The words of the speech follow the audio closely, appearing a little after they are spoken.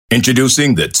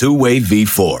Introducing the Two-Way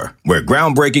V4, where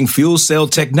groundbreaking fuel cell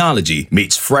technology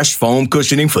meets fresh foam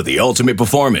cushioning for the ultimate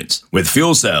performance. With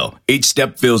Fuel Cell, each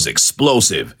step feels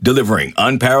explosive, delivering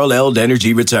unparalleled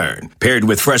energy return. Paired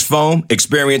with fresh foam,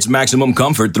 experience maximum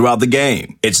comfort throughout the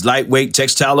game. Its lightweight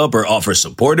textile upper offers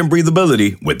support and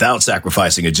breathability without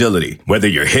sacrificing agility. Whether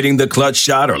you're hitting the clutch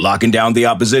shot or locking down the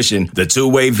opposition, the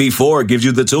Two-Way V4 gives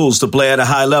you the tools to play at a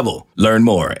high level. Learn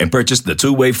more and purchase the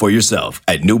Two-Way for yourself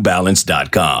at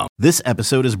newbalance.com. This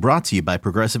episode is brought to you by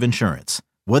Progressive Insurance.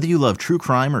 Whether you love true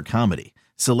crime or comedy,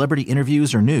 celebrity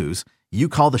interviews or news, you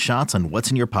call the shots on what's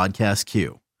in your podcast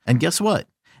queue. And guess what?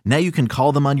 Now you can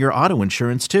call them on your auto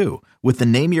insurance too with the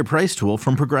Name Your Price tool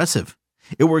from Progressive.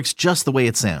 It works just the way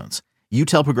it sounds. You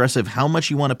tell Progressive how much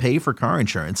you want to pay for car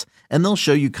insurance, and they'll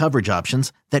show you coverage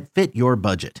options that fit your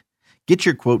budget. Get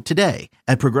your quote today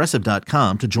at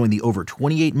Progressive.com to join the over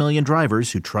 28 million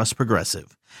drivers who trust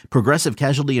Progressive. Progressive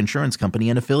Casualty Insurance Company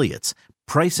and Affiliates.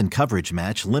 Price and coverage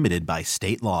match limited by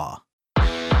state law.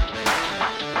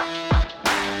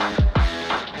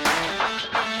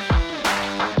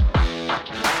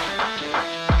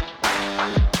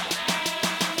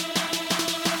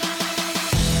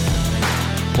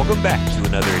 Welcome back to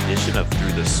another edition of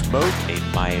Through the Smoke, a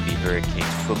Miami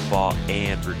Hurricanes football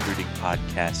and recruiting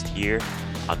podcast here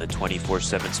on the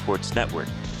 24/7 Sports Network.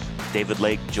 David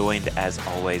Lake joined as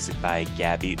always by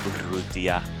Gabby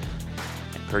Urrutia.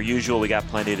 And per usual, we got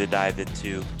plenty to dive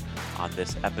into on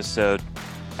this episode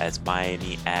as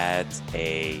Miami adds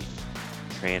a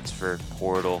transfer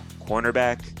portal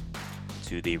cornerback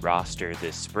to the roster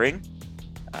this spring.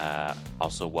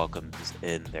 Also welcomes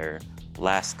in their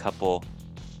last couple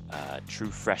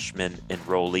true freshman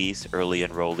enrollees, early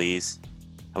enrollees.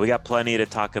 And we got plenty to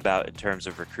talk about in terms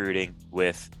of recruiting,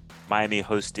 with Miami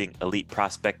hosting Elite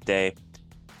Prospect Day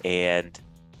and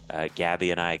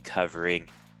Gabby and I covering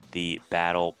the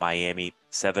Battle Miami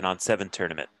 7-on-7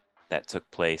 tournament that took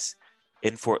place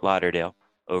in Fort Lauderdale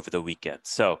over the weekend.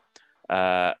 So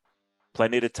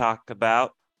plenty to talk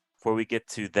about. Before we get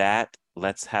to that,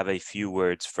 let's have a few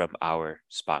words from our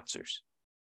sponsors.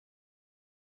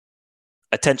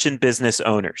 Attention business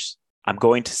owners. I'm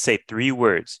going to say 3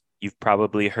 words you've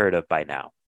probably heard of by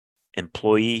now.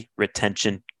 Employee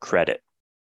retention credit.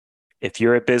 If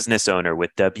you're a business owner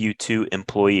with W-2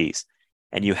 employees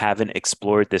and you haven't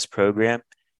explored this program,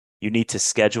 you need to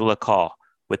schedule a call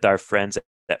with our friends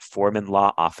at Foreman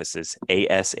Law Offices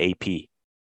ASAP.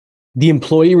 The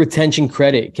employee retention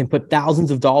credit can put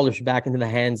thousands of dollars back into the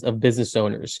hands of business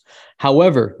owners.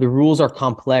 However, the rules are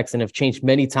complex and have changed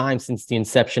many times since the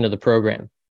inception of the program.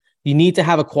 You need to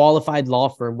have a qualified law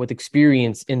firm with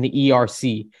experience in the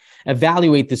ERC.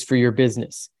 Evaluate this for your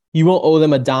business. You won't owe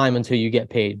them a dime until you get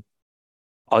paid.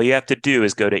 All you have to do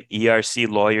is go to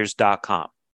erclawyers.com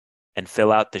and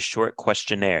fill out the short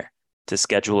questionnaire to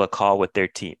schedule a call with their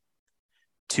team.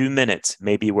 2 minutes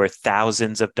may be worth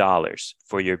thousands of dollars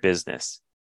for your business.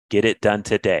 Get it done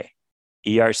today.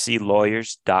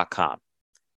 erclawyers.com.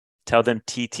 Tell them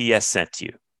TTS sent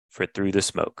you for Through the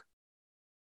Smoke.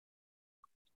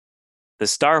 The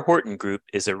Starr Horton Group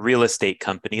is a real estate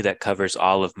company that covers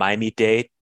all of Miami-Dade,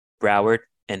 Broward,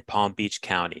 and Palm Beach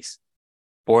counties.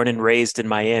 Born and raised in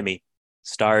Miami,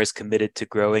 Starr is committed to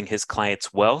growing his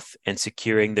clients' wealth and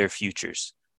securing their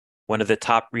futures. One of the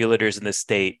top realtors in the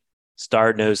state,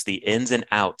 Starr knows the ins and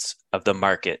outs of the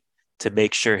market to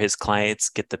make sure his clients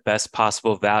get the best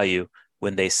possible value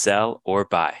when they sell or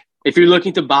buy. If you're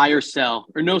looking to buy or sell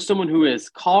or know someone who is,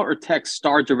 call or text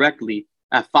Starr directly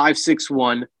at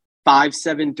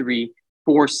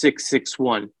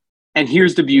 561-573-4661. And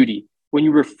here's the beauty. When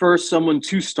you refer someone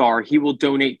to Starr, he will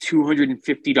donate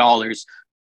 $250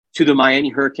 to the Miami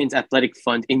Hurricanes Athletic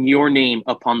Fund in your name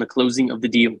upon the closing of the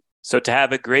deal. So to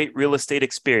have a great real estate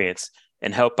experience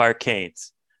and help our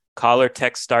Canes, call or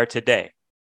text Starr today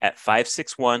at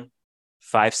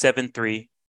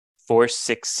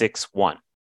 561-573-4661.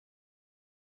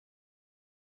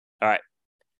 All right.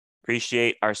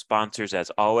 Appreciate our sponsors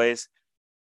as always.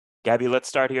 Gabby, let's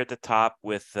start here at the top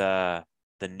with the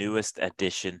newest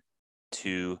addition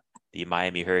to the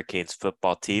Miami Hurricanes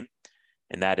football team,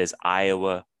 and that is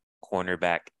Iowa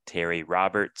cornerback Terry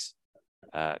Roberts.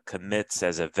 Commits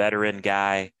as a veteran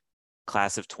guy,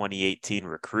 class of 2018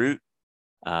 recruit.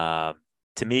 To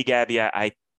me, Gabby,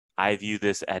 I view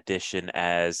this addition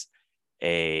as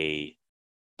a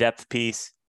depth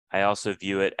piece. I also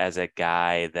view it as a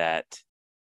guy that,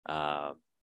 I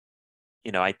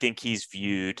think he's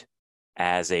viewed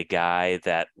as a guy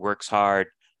that works hard,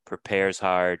 prepares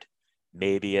hard,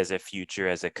 maybe as a future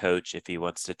as a coach if he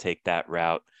wants to take that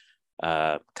route.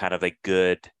 Kind of a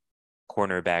good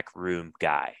cornerback room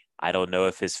guy. I don't know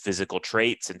if his physical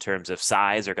traits in terms of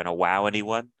size are going to wow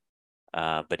anyone,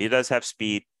 but he does have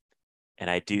speed, and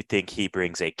I do think he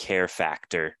brings a care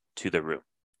factor to the room.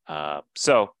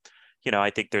 So, I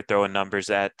think they're throwing numbers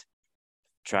at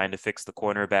trying to fix the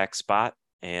cornerback spot,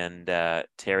 and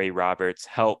Terry Roberts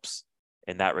helps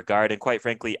in that regard. And quite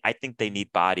frankly, I think they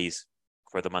need bodies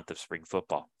for the month of spring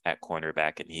football at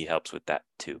cornerback, and he helps with that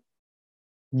too.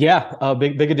 Yeah, a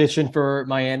big addition for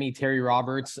Miami, Terry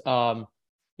Roberts.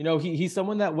 He's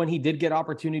someone that when he did get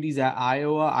opportunities at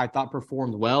Iowa, I thought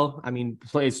performed well. I mean,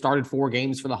 started 4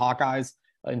 games for the Hawkeyes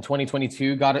in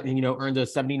 2022, got it, earned a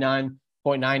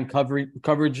 79.9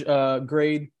 coverage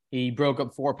grade. He broke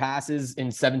up 4 passes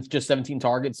in 17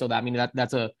 targets. So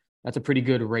that's a pretty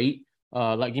good rate.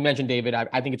 Like you mentioned, David,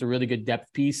 I think it's a really good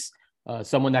depth piece.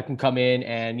 Someone that can come in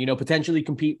and, potentially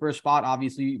compete for a spot.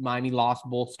 Obviously, Miami lost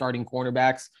both starting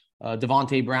cornerbacks.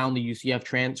 Devontae Brown, the UCF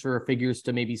transfer, figures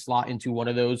to maybe slot into one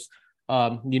of those,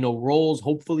 roles,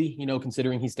 hopefully,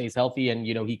 considering he stays healthy and,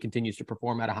 he continues to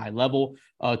perform at a high level.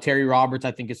 Terry Roberts,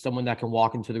 I think, is someone that can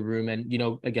walk into the room and,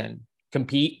 again,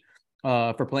 compete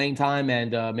for playing time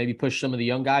and maybe push some of the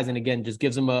young guys. And again, just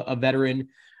gives them a veteran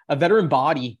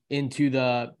body into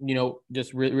the,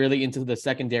 really into the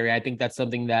secondary. I think that's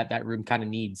something that room kind of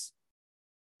needs.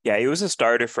 Yeah, he was a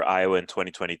starter for Iowa in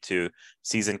 2022.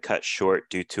 Season cut short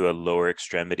due to a lower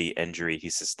extremity injury he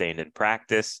sustained in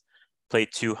practice. Played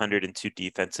 202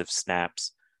 defensive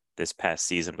snaps this past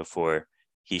season before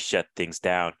he shut things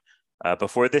down.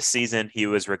 Before this season, he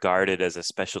was regarded as a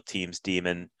special teams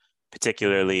demon,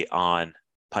 particularly on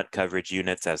punt coverage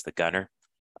units as the gunner.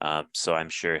 So I'm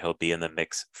sure he'll be in the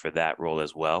mix for that role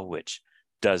as well, which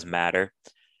does matter.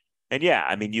 And yeah,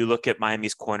 I mean, you look at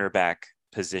Miami's cornerback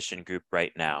position group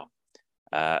right now.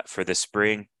 For the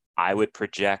spring, I would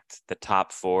project the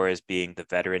top 4 as being the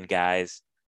veteran guys.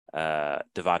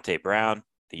 Devontae Brown,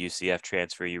 the UCF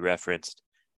transfer you referenced,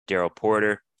 Daryl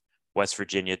Porter, West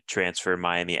Virginia transfer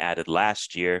Miami added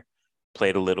last year,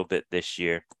 played a little bit this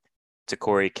year.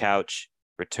 Te'Cory Couch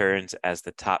returns as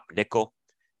the top nickel,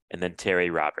 and then Terry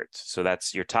Roberts. So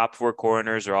that's your top 4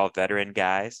 corners are all veteran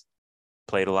guys,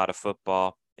 played a lot of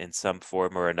football in some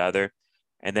form or another.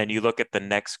 And then you look at the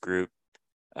next group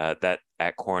that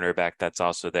at cornerback that's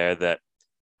also there that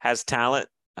has talent,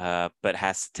 but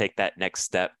has to take that next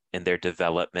step in their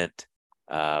development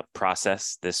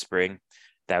process this spring.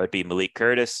 That would be Malik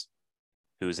Curtis,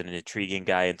 who's an intriguing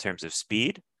guy in terms of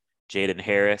speed. Jaden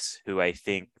Harris, who I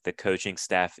think the coaching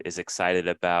staff is excited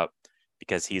about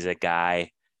because he's a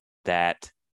guy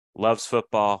that loves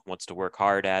football, wants to work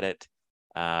hard at it,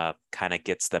 kind of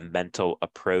gets the mental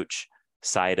approach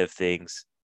side of things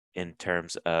in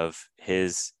terms of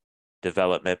his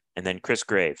development. And then Chris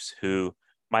Graves, who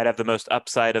might have the most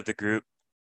upside of the group,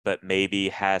 but maybe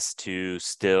has to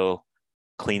still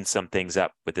clean some things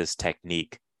up with his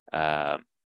technique,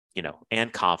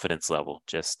 and confidence level,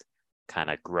 just kind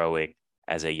of growing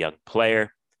as a young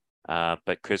player.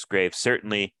 But Chris Graves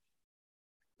certainly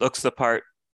looks the part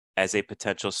as a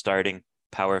potential starting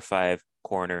Power 5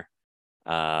 corner.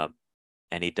 And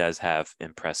he does have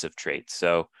impressive traits.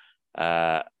 So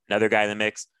another guy in the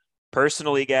mix.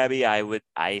 Personally, Gabby,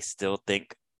 I still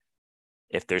think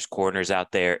if there's corners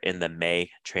out there in the May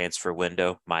transfer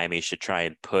window, Miami should try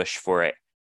and push for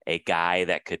a guy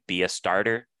that could be a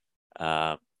starter.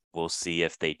 We'll see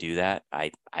if they do that.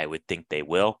 I would think they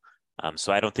will.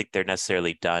 So I don't think they're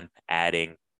necessarily done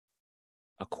adding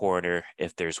a corner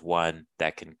if there's one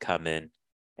that can come in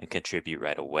and contribute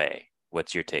right away.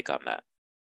 What's your take on that?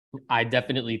 I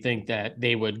definitely think that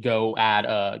they would go add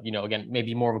again,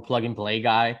 maybe more of a plug and play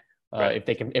guy. Right.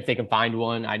 If they can find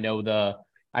one. I know the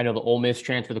Ole Miss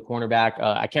transfer, the cornerback.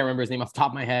 I can't remember his name off the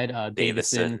top of my head.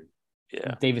 Davison.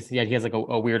 Yeah. Davis. Yeah, he has like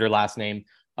a weirder last name.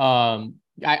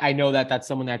 I know that's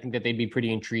someone that I think that they'd be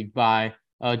pretty intrigued by.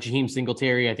 Jaheim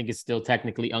Singletary, I think, is still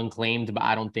technically unclaimed, but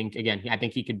I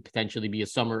think he could potentially be a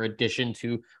summer addition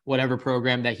to whatever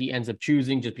program that he ends up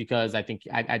choosing, just because I think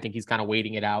he's kind of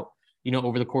waiting it out,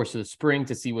 over the course of the spring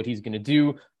to see what he's going to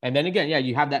do. And then again,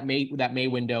 you have that May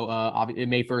window,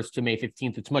 May 1st to May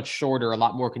 15th. It's much shorter, a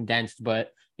lot more condensed,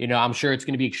 but, I'm sure it's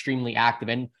going to be extremely active.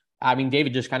 And I mean,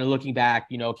 David, just kind of looking back,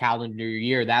 calendar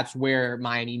year, that's where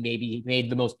Miami maybe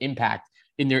made the most impact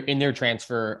in their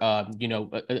transfer,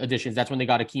 additions. That's when they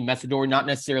got Akeem Mesidor, not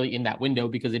necessarily in that window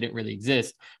because it didn't really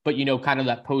exist, but, kind of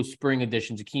that post-spring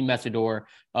additions, Akeem Mesidor,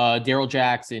 Daryl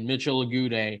Jackson, Mitchell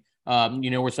Agude,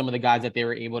 were some of the guys that they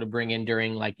were able to bring in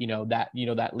during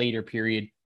that later period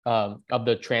of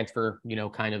the transfer,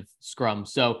 kind of scrum.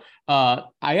 So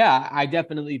I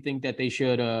definitely think that they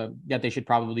should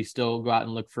probably still go out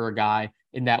and look for a guy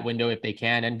in that window if they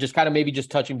can. And just kind of maybe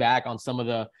just touching back on some of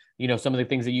the, some of the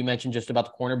things that you mentioned just about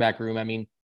the cornerback room. I mean,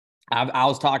 I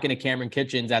was talking to Cameron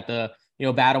Kitchens at the,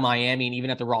 Battle Miami and even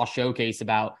at the Raw Showcase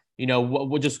about,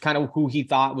 what just kind of who he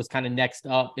thought was kind of next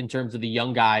up in terms of the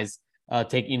young guys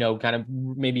kind of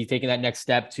maybe taking that next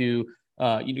step to,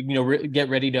 get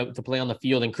ready to play on the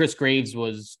field. And Chris Graves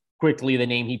was quickly the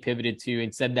name he pivoted to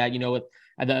and said that,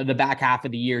 at the back half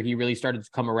of the year, he really started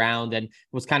to come around and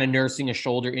was kind of nursing a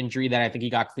shoulder injury that I think he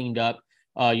got cleaned up,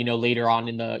 later on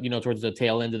in the, towards the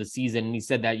tail end of the season. And he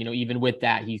said that, even with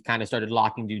that, he kind of started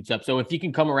locking dudes up. So if he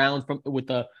can come around with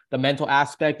the mental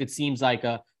aspect, it seems like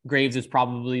Graves is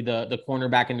probably the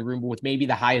cornerback in the room with maybe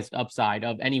the highest upside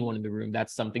of anyone in the room.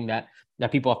 That's something that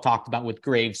people have talked about with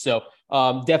Graves. So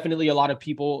definitely a lot of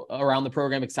people around the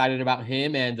program excited about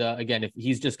him. And again, if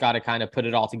he's just got to kind of put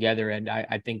it all together. And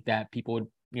I think that people would,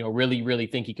 really, really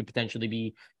think he could potentially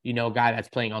be, a guy that's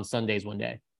playing on Sundays one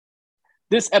day.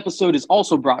 This episode is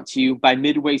also brought to you by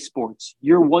Midway Sports,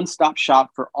 your one-stop shop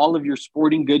for all of your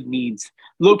sporting good needs,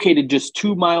 located just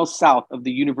 2 miles south of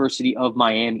the University of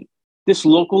Miami. This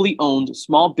locally owned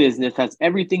small business has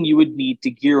everything you would need to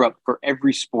gear up for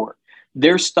every sport.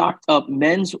 Their stocked up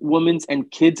men's, women's, and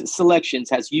kids selections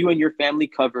has you and your family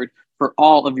covered for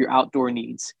all of your outdoor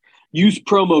needs. Use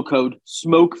promo code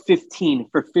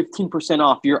SMOKE15 for 15%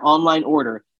 off your online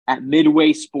order at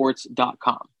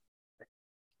midwaysports.com.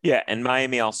 Yeah, and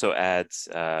Miami also adds,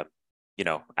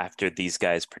 after these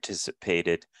guys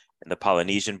participated in the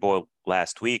Polynesian Bowl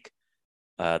last week,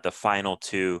 the final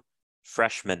 2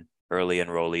 freshman early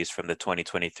enrollees from the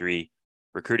 2023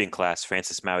 recruiting class,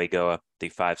 Francis Mauigoa, the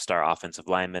 5-star offensive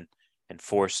lineman, and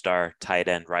 4-star tight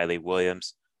end Riley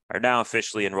Williams, are now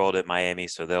officially enrolled at Miami,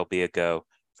 so they'll be a go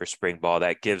for spring ball.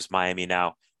 That gives Miami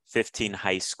now 15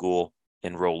 high school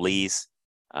enrollees.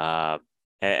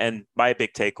 And my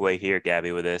big takeaway here,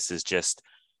 Gabby, with this is just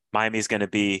Miami's going to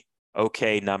be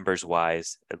okay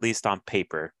numbers-wise, at least on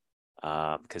paper,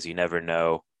 because you never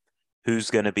know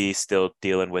who's going to be still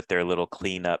dealing with their little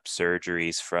cleanup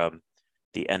surgeries from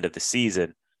the end of the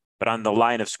season. But on the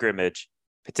line of scrimmage,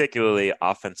 particularly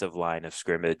offensive line of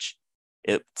scrimmage,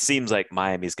 it seems like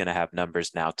Miami's going to have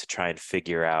numbers now to try and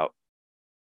figure out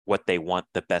what they want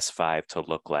the best 5 to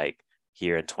look like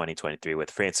here in 2023,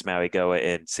 with Francis Mauigoa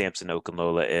in, Samson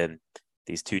Okunlola in,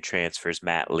 these 2 transfers,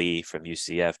 Matt Lee from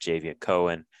UCF, Javian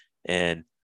Cohen in,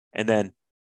 and then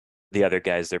the other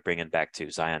guys they're bringing back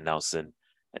to Zion Nelson,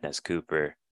 Inez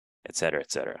Cooper, et cetera, et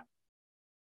cetera.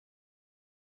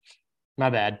 My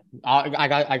bad.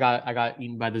 I got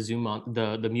eaten by the Zoom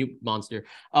the mute monster.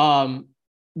 I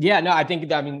think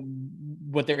that,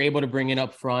 what they're able to bring in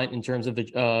up front in terms of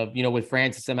the with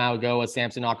Francis Mauigoa,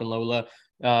 Samson Okunlola.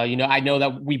 I know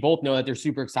that we both know that they're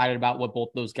super excited about what both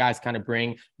those guys kind of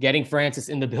bring. Getting Francis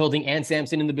in the building and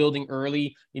Samson in the building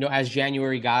early, as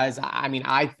January guys.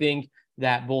 I think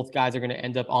that both guys are going to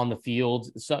end up on the field.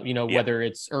 So, whether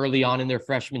it's early on in their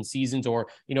freshman seasons or,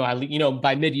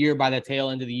 by mid-year, by the tail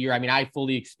end of the year.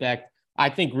 I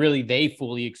think really they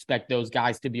fully expect those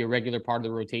guys to be a regular part of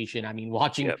the rotation.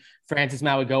 Watching Francis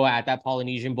Mauigoa at that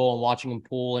Polynesian Bowl and watching him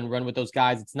pull and run with those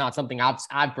guys, it's not something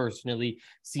I've personally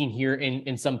seen here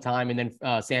in some time. And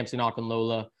then Samson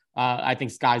Okunlola, I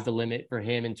think sky's the limit for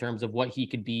him in terms of what he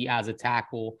could be as a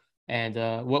tackle. And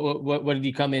what did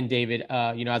he come in, David?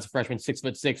 As a freshman,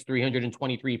 6'6",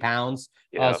 323 pounds.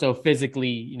 So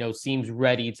physically, seems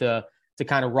ready to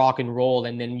kind of rock and roll.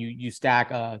 And then you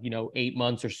stack 8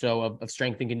 months or so of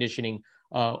strength and conditioning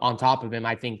on top of him.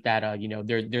 I think that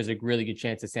there's a really good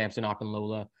chance that Samson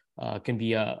Okunlola can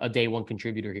be a day one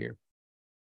contributor here.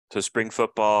 So spring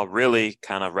football really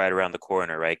kind of right around the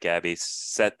corner, right, Gabby?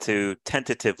 Set to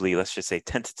tentatively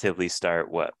start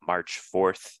March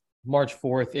 4th? March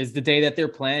 4th is the day that they're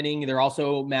planning. They're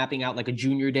also mapping out like a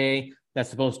junior day that's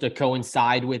supposed to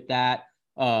coincide with that.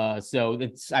 I think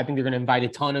they're going to invite a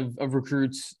ton of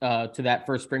recruits to that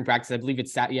first spring practice. I believe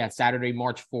it's Saturday,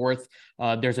 March 4th.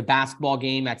 There's a basketball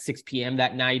game at 6 p.m.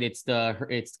 that night. It's the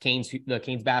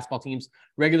Canes basketball team's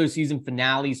regular season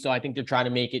finale. So I think they're trying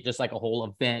to make it just like a whole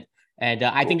event. And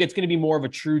I think it's going to be more of a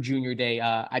true junior day.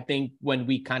 I think when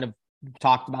we kind of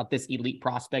talked about this elite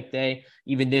prospect day,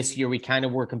 even this year, we kind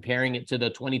of were comparing it to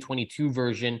the 2022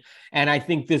 version. And I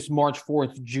think this March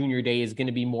 4th junior day is going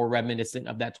to be more reminiscent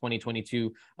of that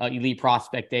 2022 elite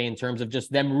prospect day in terms of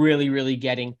just them really, really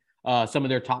getting some of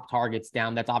their top targets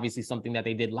down. That's obviously something that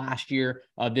they did last year.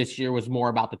 This year was more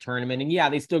about the tournament. And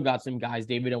they still got some guys,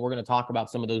 David, and we're going to talk about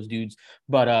some of those dudes.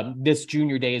 But this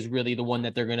junior day is really the one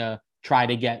that they're going to try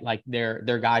to get like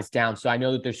their guys down. So I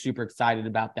know that they're super excited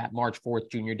about that March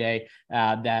 4th junior day.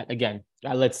 That again,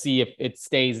 let's see if it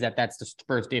stays that's the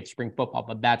first day of spring football,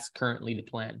 but that's currently the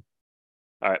plan.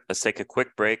 All right, let's take a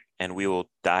quick break and we will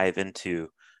dive into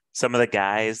some of the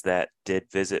guys that did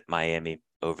visit Miami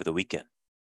over the weekend.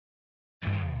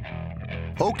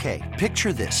 Okay,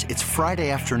 picture this. It's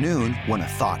Friday afternoon when a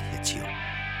thought hits you.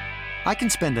 I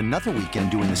can spend another weekend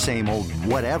doing the same old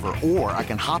whatever, or I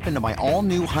can hop into my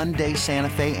all-new Hyundai Santa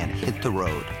Fe and hit the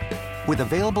road. With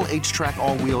available H-Track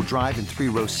all-wheel drive and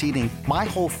 3-row seating, my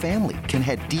whole family can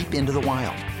head deep into the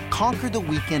wild. Conquer the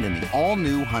weekend in the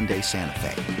all-new Hyundai Santa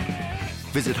Fe.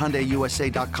 Visit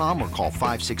HyundaiUSA.com or call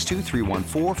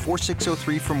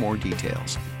 562-314-4603 for more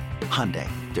details. Hyundai,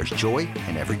 there's joy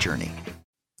in every journey.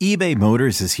 eBay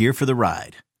Motors is here for the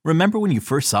ride. Remember when you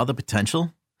first saw the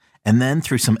potential? And then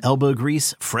through some elbow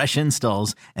grease, fresh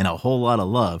installs, and a whole lot of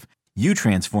love, you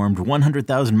transformed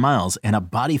 100,000 miles and a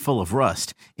body full of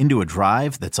rust into a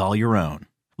drive that's all your own.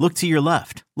 Look to your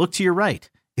left. Look to your right.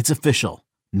 It's official.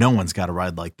 No one's got a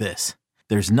ride like this.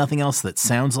 There's nothing else that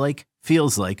sounds like,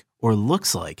 feels like, or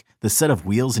looks like the set of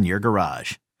wheels in your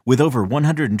garage. With over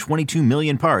 122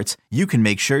 million parts, you can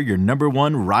make sure your number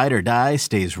one ride or die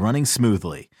stays running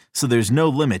smoothly. So there's no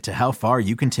limit to how far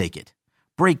you can take it.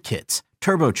 Brake kits,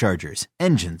 turbochargers,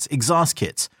 engines, exhaust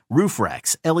kits, roof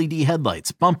racks, LED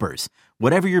headlights, bumpers,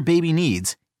 whatever your baby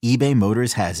needs, eBay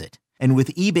Motors has it. And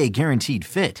with eBay Guaranteed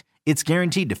Fit, it's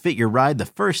guaranteed to fit your ride the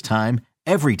first time,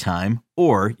 every time,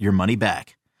 or your money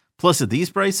back. Plus at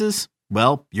these prices,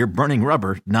 well, you're burning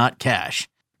rubber, not cash.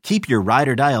 Keep your ride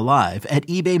or die alive at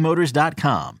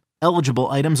ebaymotors.com. Eligible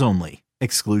items only.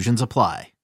 Exclusions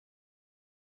apply.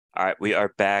 All right, we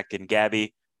are back. And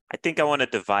Gabby, I think I want to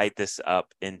divide this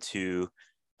up into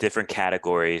different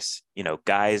categories. You know,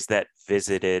 guys that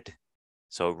visited,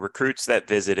 so recruits that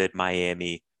visited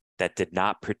Miami that did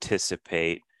not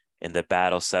participate in the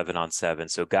Battle 7-on-7.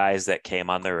 So guys that came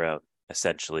on their own,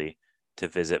 essentially, to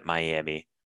visit Miami.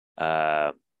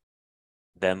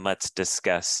 Then let's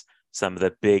discuss some of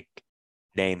the big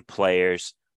name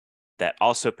players that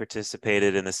also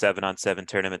participated in the 7-on-7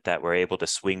 tournament that were able to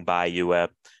swing by UM.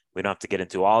 We don't have to get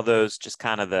into all those, just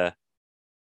kind of the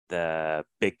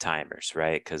big timers,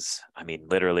 right? Because I mean,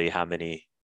 literally, how many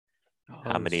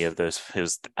of those? It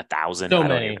was 1,000. So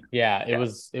many, yeah. It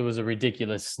was a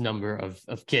ridiculous number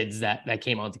of kids that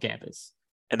came onto campus.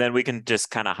 And then we can just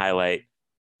kind of highlight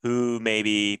who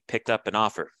maybe picked up an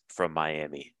offer from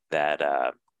Miami that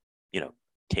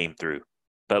came through.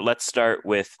 But let's start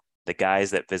with the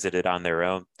guys that visited on their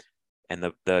own.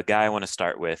 And the guy I want to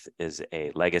start with is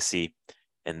a legacy,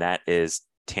 and that is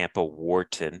Tampa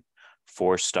Wharton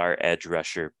 4-star edge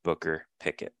rusher Booker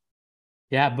Pickett.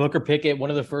 Yeah, Booker Pickett, one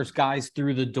of the first guys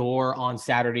through the door on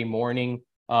Saturday morning.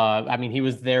 He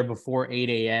was there before 8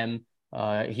 a.m.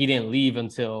 He didn't leave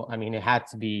until, it had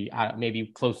to be maybe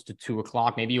close to 2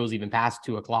 o'clock. Maybe it was even past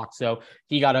 2 o'clock. So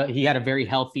he had a very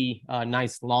healthy,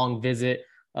 nice long visit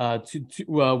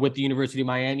with the University of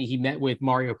Miami. He met with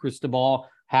Mario Cristobal,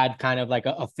 had kind of like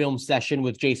a film session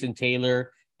with Jason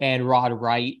Taylor and Rod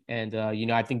Wright. And,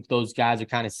 I think those guys are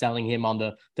kind of selling him on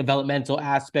the developmental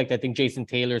aspect. I think Jason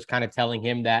Taylor is kind of telling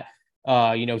him that,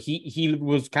 he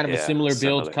was kind of a similar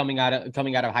build coming out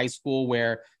of high school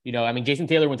where, Jason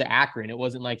Taylor went to Akron. It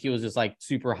wasn't like he was just like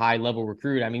super high level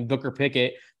recruit. Booker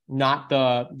Pickett, not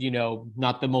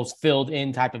the most filled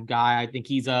in type of guy. I think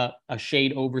he's a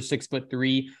shade over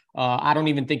 6'3". I don't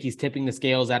even think he's tipping the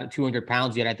scales at 200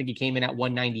 pounds yet. I think he came in at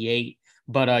 198.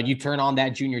 But you turn on that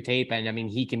junior tape and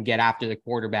he can get after the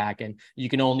quarterback, and you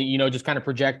can only, just kind of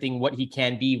projecting what he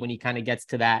can be when he kind of gets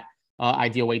to that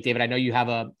ideal weight. David, I know you have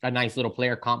a nice little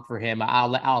player comp for him.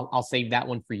 I'll save that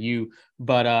one for you.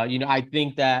 But, I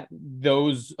think that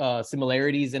those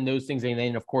similarities and those things, and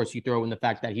then of course you throw in the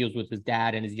fact that he was with his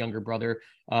dad and his younger brother,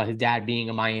 his dad being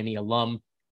a Miami alum.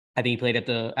 I think he played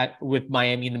with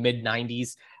Miami in the mid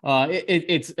 90s.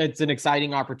 It's an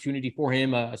exciting opportunity for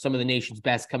him. Some of the nation's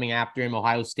best coming after him: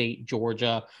 Ohio State,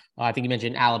 Georgia. I think you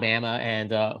mentioned Alabama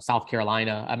and South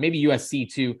Carolina, maybe USC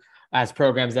too, as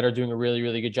programs that are doing a really,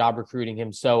 really good job recruiting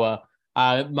him. So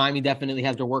Miami definitely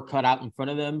has their work cut out in front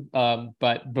of them.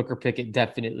 But Booker Pickett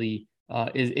definitely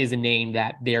is a name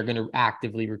that they're going to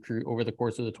actively recruit over the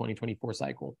course of the 2024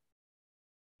 cycle.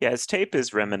 Yeah, his tape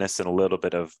is reminiscent a little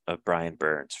bit of Brian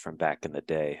Burns from back in the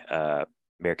day.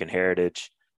 American Heritage,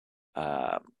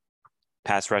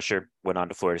 pass rusher, went on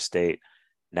to Florida State,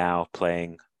 now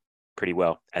playing pretty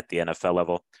well at the NFL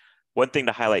level. One thing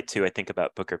to highlight too, I think,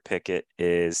 about Booker Pickett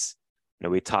is,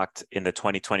 we talked in the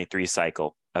 2023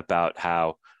 cycle about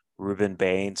how Ruben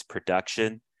Bain's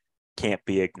production can't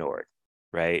be ignored,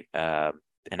 right?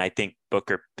 And I think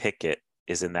Booker Pickett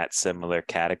is in that similar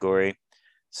category.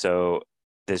 So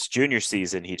this junior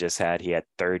season he had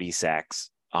 30 sacks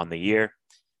on the year.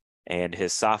 And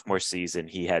his sophomore season,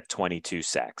 he had 22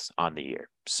 sacks on the year.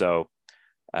 So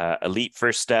elite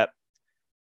first step,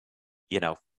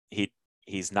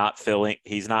 he's not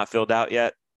filled out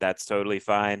yet. That's totally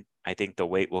fine. I think the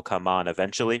weight will come on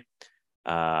eventually.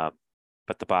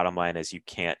 But the bottom line is you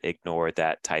can't ignore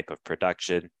that type of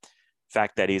production.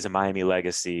 Fact that he's a Miami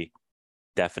legacy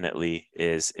definitely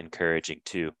is encouraging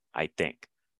too, I think.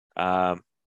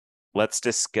 Let's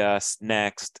discuss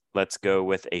next. Let's go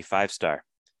with a 5-star.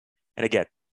 And again,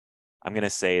 I'm going to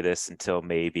say this until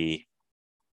maybe,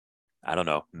 I don't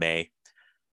know, May.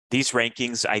 These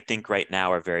rankings, I think right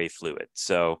now are very fluid.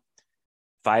 So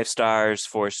 5 stars,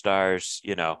 4 stars,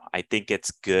 I think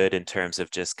it's good in terms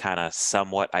of just kind of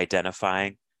somewhat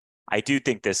identifying. I do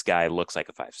think this guy looks like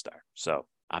a 5-star. So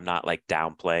I'm not like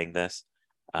downplaying this.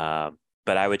 But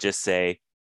I would just say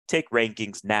take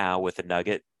rankings now with a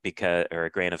nugget or a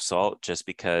grain of salt, just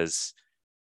because,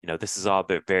 this is all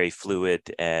very fluid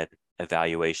and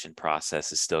evaluation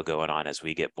process is still going on as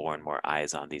we get more and more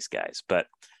eyes on these guys. But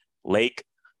Lake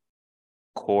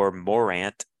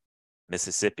Cormorant,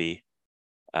 Mississippi,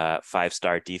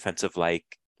 5-star defensive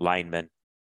lineman,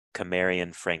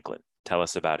 Kamarion Franklin. Tell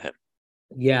us about him.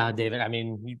 Yeah, David. I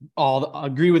mean, all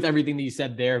agree with everything that you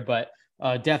said there, but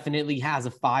definitely has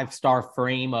a 5-star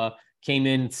frame. Came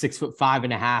in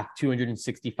 6'5.5",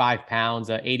 265 pounds,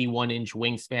 81-inch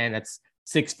wingspan. That's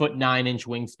 6'9"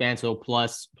 wingspan, so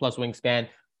plus wingspan,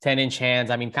 10-inch hands.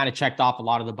 I mean, kind of checked off a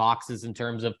lot of the boxes in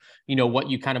terms of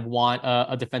what you kind of want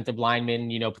a defensive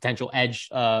lineman, potential edge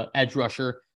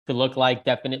rusher to look like.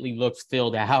 Definitely looks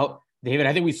filled out. David,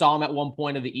 I think we saw him at one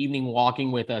point of the evening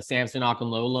walking with Samson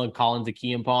Akinlola and Collins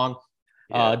Akiampong.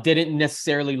 Yeah. Didn't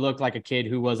necessarily look like a kid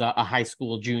who was a high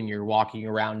school junior walking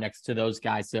around next to those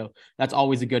guys. So that's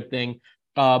always a good thing.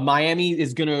 Miami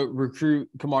is going to recruit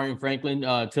Kamarion Franklin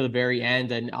to the very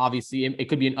end. And obviously it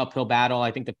could be an uphill battle.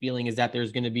 I think the feeling is that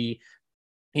there's going to be,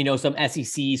 some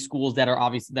SEC schools that are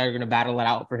going to battle it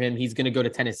out for him. He's going to go to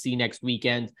Tennessee next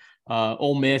weekend.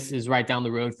 Ole Miss is right down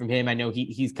the road from him. I know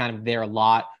he's kind of there a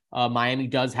lot. Miami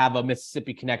does have a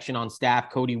Mississippi connection on staff,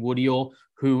 Cody Woodiel,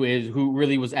 who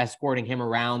really was escorting him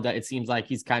around. It seems like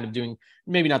he's kind of doing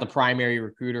maybe not the primary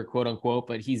recruiter, quote unquote,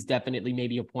 but he's definitely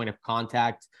maybe a point of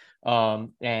contact. And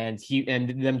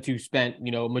them two spent,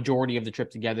 majority of the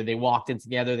trip together. They walked in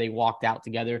together, they walked out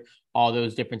together, all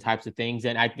those different types of things.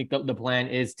 And I think the plan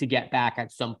is to get back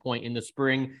at some point in the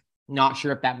spring. Not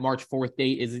sure if that March 4th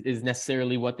date is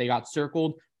necessarily what they got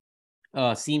circled.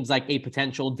 Seems like a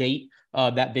potential date,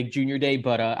 that big junior day,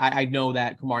 but I know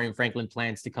that Kamarion Franklin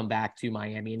plans to come back to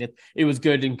Miami, and it was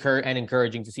good and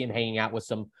encouraging to see him hanging out with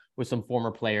some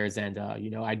former players. And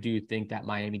I do think that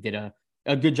Miami did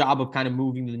a good job of kind of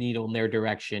moving the needle in their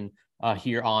direction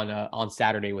here on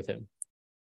Saturday with him.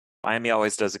 Miami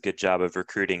always does a good job of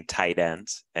recruiting tight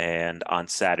ends, and on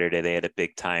Saturday they had a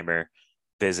big timer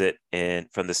visit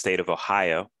from the state of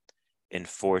Ohio in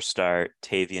 4-star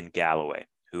Tavian Galloway,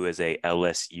 who is a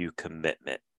LSU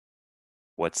commitment.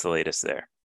 What's the latest there?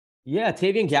 Yeah,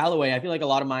 Tavian Galloway. I feel like a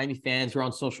lot of Miami fans who are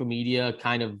on social media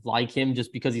kind of like him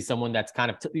just because he's someone that's kind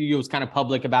of was kind of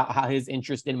public about how his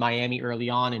interest in Miami early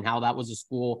on and how that was a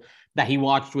school that he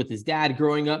watched with his dad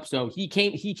growing up. So he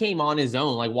came on his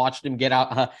own, like watched him get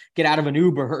out of an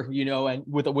Uber, and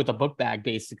with a book bag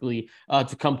basically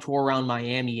to come tour around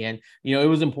Miami. And it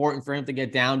was important for him to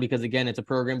get down because again, it's a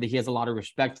program that he has a lot of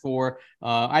respect for.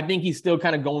 I think he's still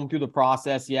kind of going through the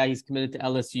process. Yeah, he's committed to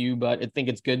LSU, but I think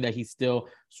it's good that he's still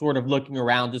sort of looking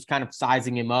around, just kind of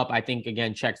sizing him up. I think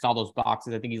again checks all those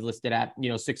boxes. I think he's listed at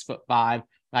 6'5",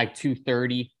 like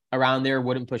 230. Around there,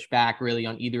 wouldn't push back really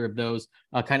on either of those.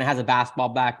 Kind of has a basketball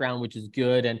background, which is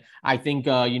good. And I think,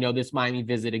 this Miami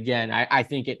visit, again, I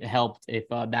think it helped if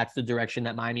that's the direction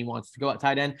that Miami wants to go at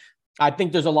tight end. I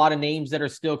think there's a lot of names that are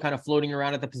still kind of floating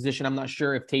around at the position. I'm not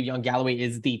sure if Tavian Galloway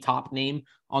is the top name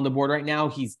on the board right now.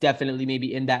 He's definitely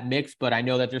maybe in that mix, but I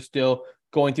know that they're still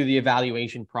going through the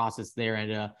evaluation process there.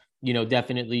 And,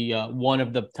 definitely one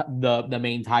of the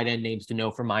main tight end names to know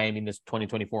for Miami in this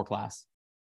 2024 class.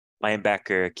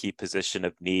 Linebacker, a key position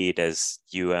of need as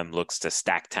looks to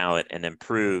stack talent and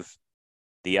improve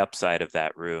the upside of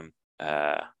that room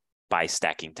by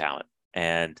stacking talent.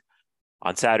 And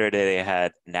on Saturday, they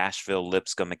had Nashville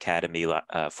Lipscomb Academy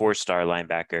 4-star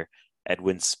linebacker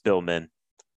Edwin Spillman.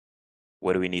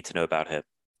 What do we need to know about him?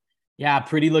 Yeah,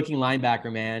 pretty looking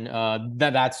linebacker, man.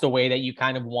 That's the way that you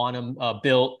kind of want him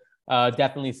built.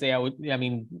 Definitely say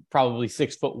probably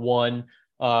 6'1",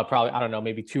 probably, I don't know,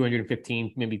 maybe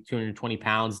 215, maybe 220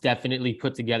 pounds, definitely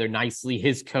put together nicely.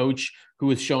 His coach, who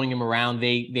was showing him around,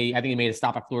 I think he made a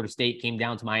stop at Florida State, came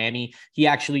down to Miami. He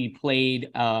actually played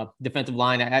defensive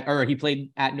line he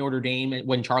played at Notre Dame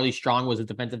when Charlie Strong was a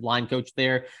defensive line coach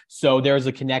there. So there's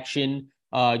a connection,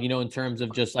 in terms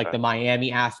of just like the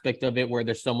Miami aspect of it, where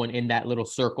there's someone in that little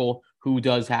circle who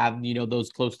does have,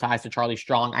 those close ties to Charlie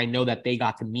Strong. I know that they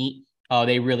got to meet.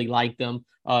 They really liked them.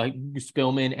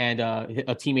 Spillman and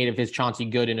a teammate of his, Chauncey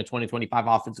Gooden, a 2025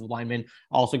 offensive lineman,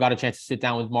 also got a chance to sit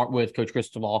down with Coach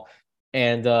Cristobal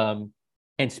and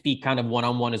speak kind of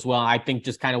one-on-one as well. I think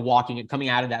just kind of coming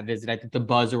out of that visit, I think the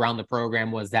buzz around the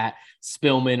program was that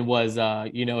Spillman was,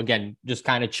 again, just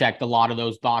kind of checked a lot of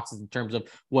those boxes in terms of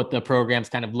what the program's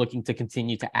kind of looking to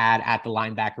continue to add at the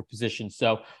linebacker position.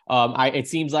 So it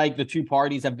seems like the two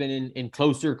parties have been in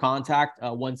closer contact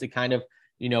once it kind of,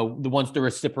 once the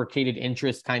reciprocated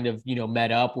interest kind of,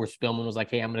 met up, where Spillman was like,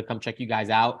 hey, I'm going to come check you guys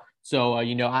out. So,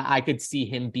 I could see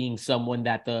him being someone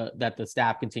that the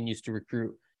staff continues to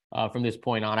recruit from this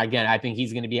point on. Again, I think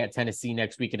he's going to be at Tennessee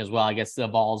next weekend as well. I guess the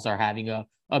Vols are having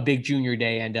a big junior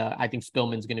day, and I think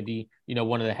Spillman's going to be,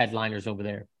 one of the headliners over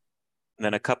there. And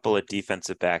then a couple of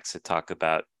defensive backs to talk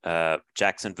about.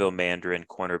 Jacksonville Mandarin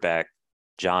cornerback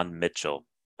John Mitchell.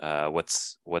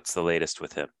 What's the latest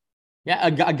with him? Yeah,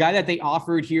 a guy that they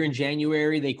offered here in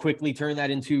January. They quickly turned that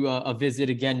into a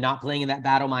visit again, not playing in that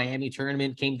Battle Miami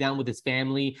tournament, came down with his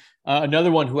family.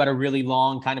 Another one who had a really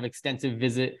long, kind of extensive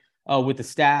visit with the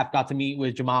staff, got to meet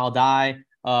with Jamal Dye.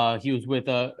 He was with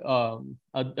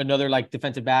another like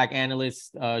defensive back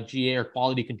analyst, GA or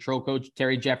quality control coach,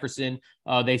 Terry Jefferson.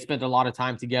 They spent a lot of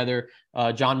time together.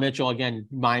 John Mitchell, again,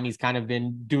 Miami's kind of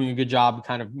been doing a good job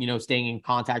kind of, staying in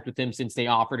contact with him since they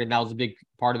offered. And that was a big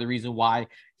part of the reason why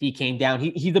he came down.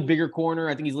 He's a bigger corner.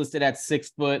 I think he's listed at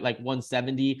 6 foot, like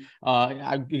 170.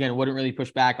 I, again, wouldn't really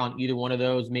push back on either one of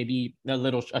those. Maybe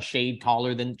a shade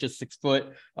taller than just 6 foot.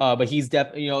 But he's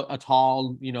definitely, a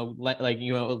tall,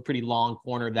 a pretty long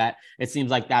corner that it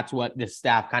seems like that's what the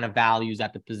staff kind of values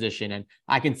at the position. And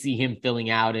I can see him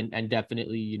filling out and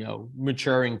definitely,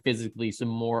 maturing physically some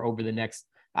more over the next,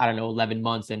 11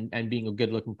 months and being a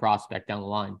good looking prospect down the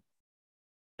line.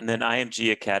 And then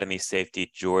IMG Academy safety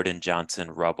Jordan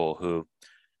Johnson Rubble, who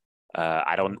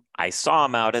I saw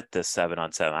him out at the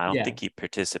 7-on-7. I don't think he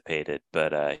participated,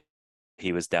 but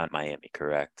he was down in Miami,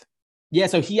 correct? Yeah,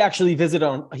 so he actually visited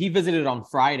on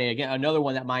Friday. Again, another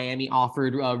one that Miami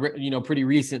offered, pretty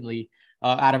recently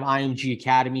out of IMG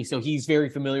Academy. So he's very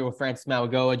familiar with Francis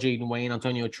Mauigoa, Jaden Wayne,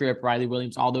 Antonio Tripp, Riley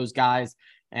Williams, all those guys,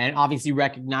 and obviously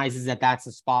recognizes that that's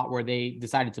a spot where they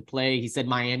decided to play. He said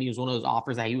Miami was one of those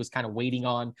offers that he was kind of waiting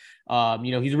on.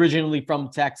 He's originally from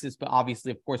Texas, but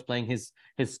obviously, of course, playing his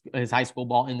high school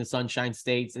ball in the Sunshine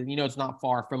States. And, it's not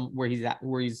far from where he's at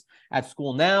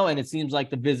school now. And it seems like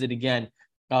the visit again,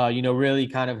 really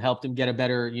kind of helped him get a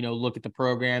better, look at the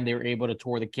program. They were able to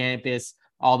tour the campus,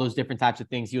 all those different types of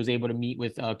things. He was able to meet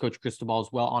with Coach Cristobal as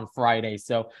well on Friday.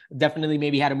 So definitely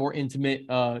maybe had a more intimate,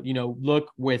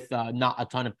 look with not a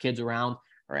ton of kids around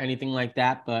or anything like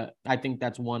that. But I think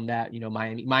that's one that,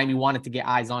 Miami wanted to get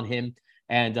eyes on him.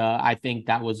 And I think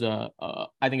that was it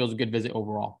was a good visit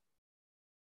overall.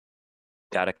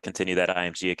 Got to continue that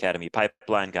IMG Academy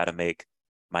pipeline. Got to make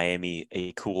Miami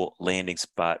a cool landing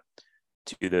spot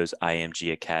to those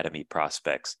IMG Academy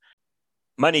prospects.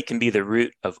 Money can be the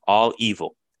root of all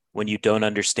evil when you don't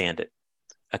understand it.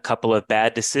 A couple of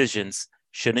bad decisions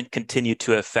shouldn't continue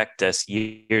to affect us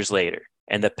years later,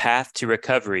 and the path to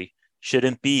recovery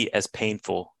shouldn't be as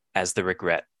painful as the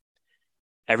regret.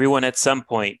 Everyone at some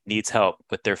point needs help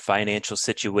with their financial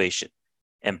situation,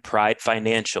 and Pride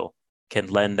Financial can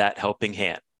lend that helping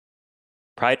hand.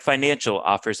 Pride Financial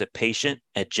offers a patient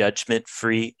and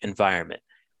judgment-free environment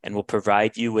and will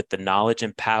provide you with the knowledge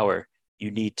and power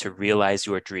you need to realize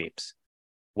your dreams.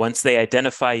 Once they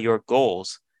identify your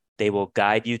goals, they will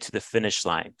guide you to the finish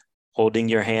line, holding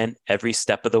your hand every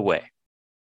step of the way.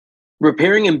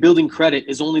 Repairing and building credit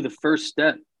is only the first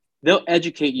step. They'll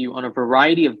educate you on a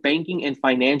variety of banking and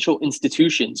financial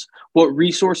institutions, what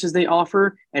resources they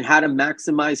offer, and how to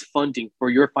maximize funding for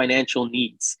your financial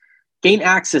needs. Gain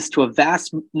access to a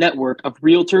vast network of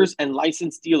realtors and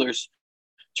licensed dealers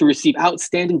to receive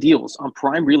outstanding deals on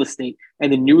prime real estate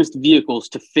and the newest vehicles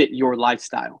to fit your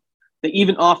lifestyle. They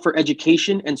even offer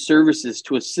education and services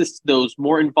to assist those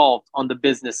more involved on the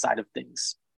business side of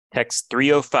things. Text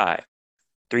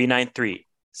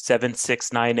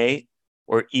 305-393-7698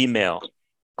 or email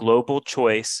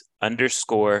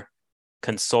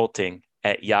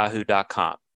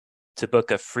globalchoice_consulting@yahoo.com to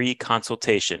book a free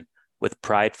consultation with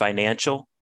Pride Financial.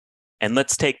 And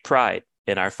let's take pride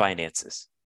in our finances.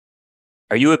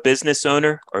 Are you a business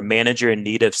owner or manager in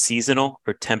need of seasonal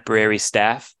or temporary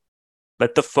staff?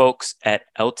 Let the folks at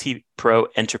LT Pro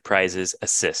Enterprises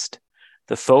assist.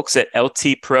 The folks at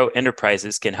LT Pro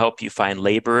Enterprises can help you find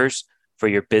laborers for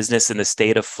your business in the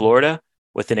state of Florida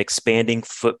with an expanding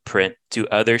footprint to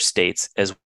other states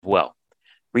as well.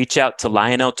 Reach out to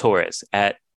Lionel Torres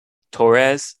at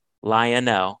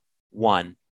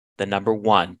TorresLionel1, the number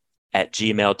 1, at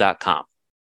gmail.com.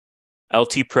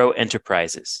 LT Pro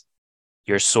Enterprises,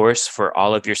 your source for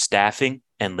all of your staffing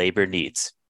and labor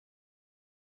needs.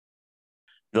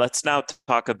 Let's now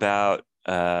talk about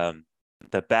the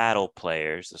battle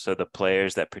players. So the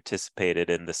players that participated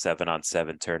in the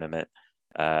 7-on-7 tournament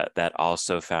that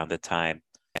also found the time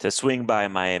to swing by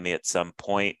Miami at some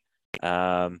point.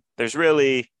 There's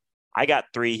really, I got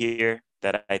 3 here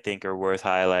that I think are worth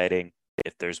highlighting.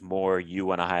 If there's more you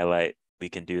want to highlight, we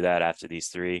can do that after these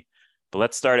 3. But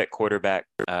let's start at quarterback.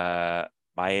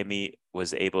 Miami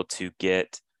was able to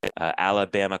get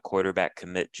Alabama quarterback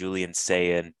commit Julian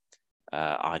Sayin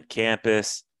on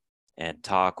campus and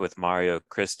talk with Mario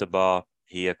Cristobal.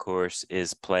 He, of course,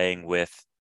 is playing with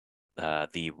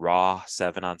the Raw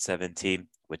 7-on-7 team,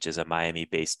 which is a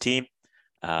Miami-based team.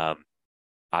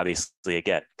 Obviously,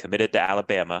 again, committed to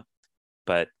Alabama,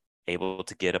 but able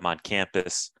to get him on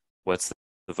campus. What's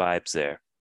the vibes there?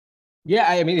 Yeah,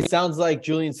 I mean, it sounds like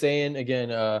Julian Sayin,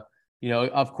 again,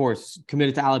 of course,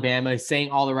 committed to Alabama, saying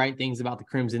all the right things about the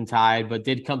Crimson Tide, but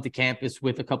did come to campus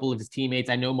with a couple of his teammates.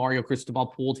 I know Mario Cristobal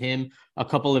pulled him, a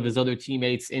couple of his other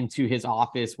teammates into his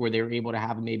office where they were able to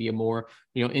have maybe a more,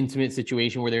 intimate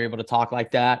situation where they're able to talk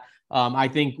like that. I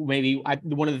think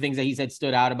one of the things that he said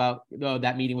stood out about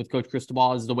that meeting with Coach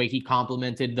Cristobal is the way he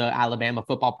complimented the Alabama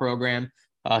football program.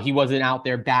 He wasn't out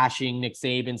there bashing Nick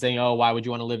Saban, saying, oh, why would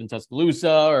you want to live in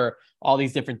Tuscaloosa, or all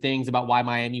these different things about why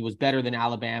Miami was better than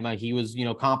Alabama. He was,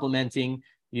 complimenting,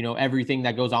 everything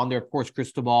that goes on there. Of course,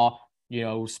 Cristobal,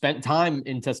 spent time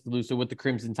in Tuscaloosa with the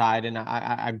Crimson Tide. And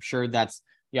I'm sure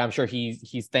I'm sure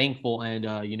he's thankful and,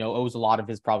 owes a lot of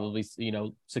his probably,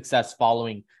 success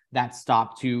following that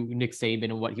stop to Nick Saban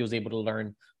and what he was able to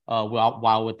learn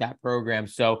while with that program.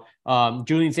 So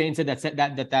Julian Sayin said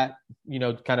that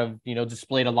kind of,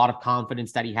 displayed a lot of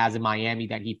confidence that he has in Miami,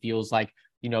 that he feels like,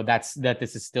 that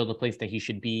this is still the place that he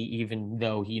should be, even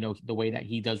though the way that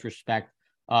he does respect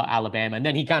Alabama. And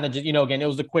then he kind of just, again, it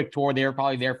was a quick tour. They were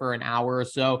probably there for an hour or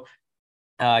so.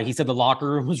 He said the locker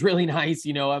room was really nice.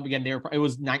 Again, it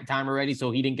was nighttime already,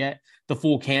 so he didn't get the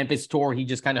full campus tour. He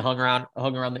just kind of hung around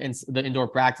the indoor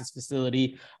practice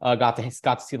facility. Got to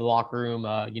see the locker room.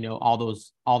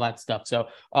 All that stuff. So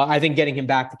I think getting him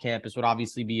back to campus would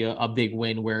obviously be a big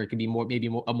win, where it could be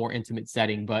a more intimate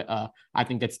setting. But I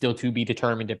think that's still to be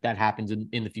determined if that happens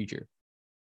in the future.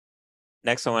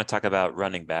 Next, I want to talk about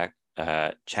running back.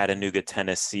 Chattanooga,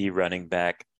 Tennessee running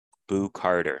back Boo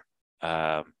Carter.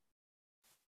 How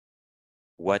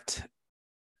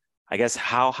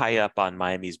high up on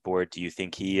Miami's board do you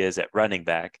think he is at running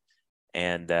back?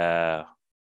 And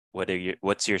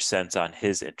what's your sense on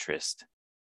his interest?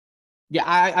 Yeah,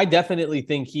 I definitely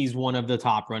think he's one of the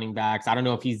top running backs. I don't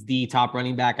know if he's the top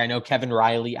running back. I know Kevin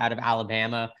Riley out of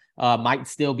Alabama might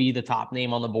still be the top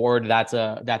name on the board. That's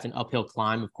an uphill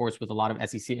climb, of course, with a lot of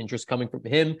SEC interest coming from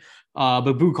him.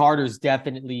 But Boo Carter is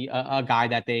definitely a guy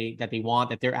that they want,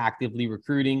 that they're actively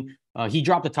recruiting. He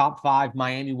dropped the top 5.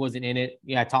 Miami wasn't in it.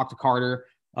 Yeah, I talked to Carter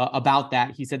about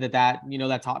that. He said that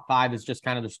top 5 is just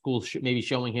kind of the school maybe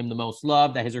showing him the most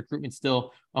love, that his recruitment's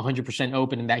still 100%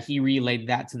 open, and that he relayed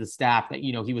that to the staff, that,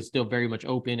 he was still very much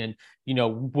open and,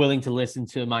 willing to listen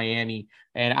to Miami.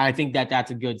 And I think that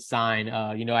that's a good sign.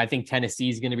 I think Tennessee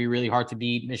is going to be really hard to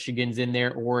beat. Michigan's in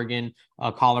there, Oregon,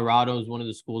 Colorado is one of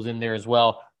the schools in there as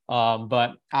well.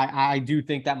 But I do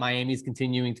think that Miami is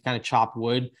continuing to kind of chop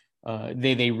wood.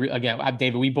 Again,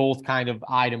 David, we both kind of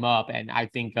eyed him up, and I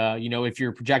think if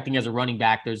you're projecting as a running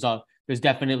back, there's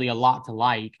definitely a lot to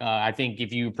like. I think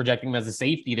if you project him as a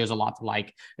safety, there's a lot to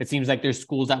like. It seems like there's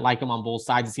schools that like him on both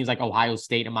sides. It seems like Ohio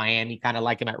State and Miami kind of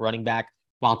like him at running back,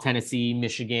 while Tennessee,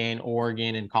 Michigan,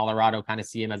 Oregon, and Colorado kind of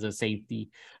see him as a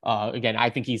safety. Again, I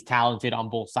think he's talented on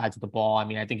both sides of the ball. I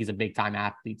mean, I think he's a big-time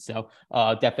athlete. So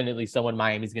definitely someone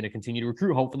Miami's going to continue to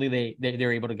recruit. Hopefully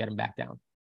they're able to get him back down.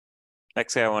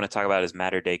 Next thing I want to talk about is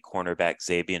Mater-Dei cornerback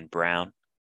Zabian Brown.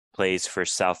 Plays for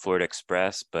South Florida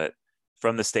Express, but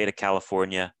from the state of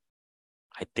California.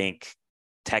 I think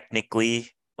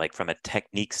technically, like from a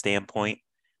technique standpoint,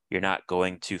 you're not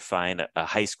going to find a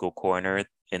high school corner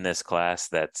in this class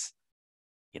that's,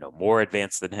 more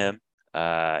advanced than him.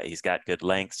 He's got good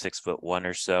length, 6'1"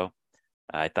 or so.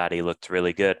 I thought he looked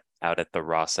really good out at the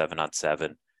Raw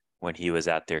 7-on-7 when he was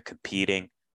out there competing.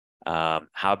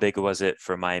 How big was it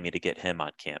for Miami to get him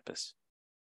on campus?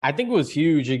 I think it was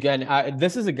huge. Again,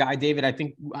 this is a guy, David. I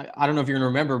think I don't know if you're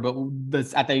going to remember,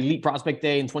 but at the Elite Prospect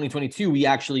Day in 2022, we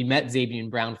actually met Xavier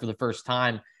Brown for the first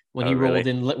time when he rolled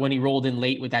in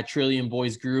late with that Trillium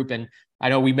Boys group. And I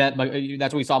know we met.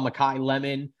 That's when we saw Makai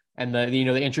Lemon, and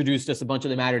they introduced us a bunch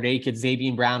of the Mater Dei kids.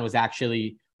 Xavier Brown was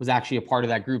actually a part of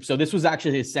that group. So this was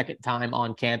actually his second time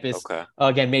on campus. Okay.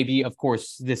 Again, maybe of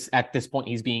course at this point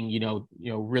he's being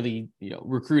really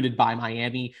recruited by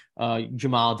Miami.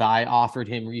 Jamal Dye offered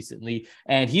him recently,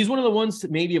 and he's one of the ones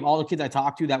maybe of all the kids I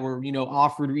talked to that were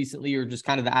offered recently, or just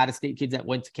kind of the out-of-state kids that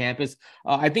went to campus.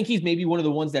 I think he's maybe one of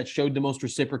the ones that showed the most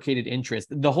reciprocated interest.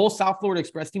 The whole South Florida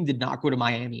Express team did not go to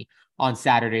Miami on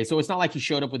Saturday, so it's not like he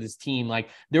showed up with his team. Like,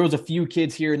 there was a few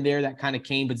kids here and there that kind of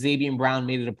came, but Xavier Brown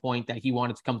made it a point that he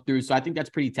wanted to come through. So I think that's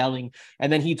pretty telling.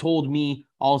 And then he told me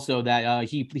also that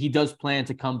he does plan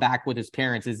to come back with his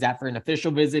parents. Is that for an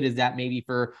official visit? Is that maybe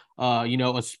for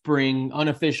a spring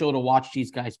unofficial to watch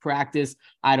these guys practice?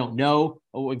 I don't know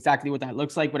exactly what that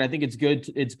looks like, but I think it's good.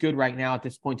 It's good right now at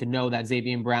this point to know that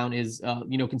Xavier Brown is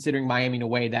considering Miami in a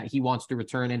way that he wants to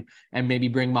return and maybe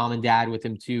bring mom and dad with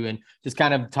him too, and just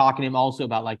kind of talking to him also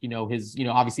about his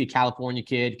obviously a California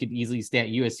kid, could easily stay at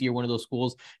USC or one of those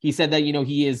schools. He said that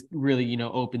he is really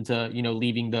open to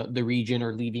leaving the region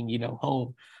or leaving home.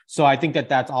 So I think that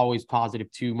that's always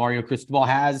positive too. Mario Cristobal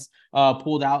has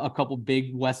pulled out a couple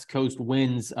big West Coast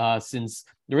wins since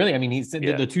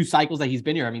the 2 cycles that he's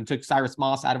been here. I mean, took Cyrus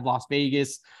Moss out of Las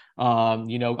Vegas.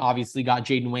 Obviously got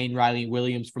Jaden Wayne, Riley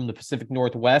Williams from the Pacific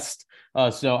Northwest.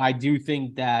 So I do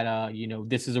think that,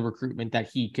 this is a recruitment that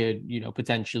he could,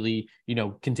 potentially,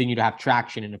 continue to have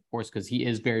traction. And of course, because he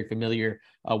is very familiar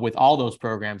with all those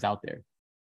programs out there.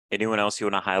 Anyone else you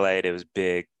want to highlight? It was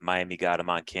big. Miami got him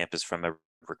on campus from a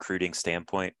recruiting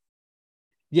standpoint.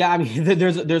 Yeah, I mean,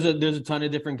 there's a ton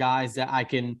of different guys that I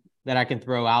can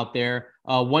throw out there.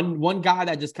 One guy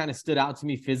that just kind of stood out to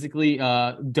me physically,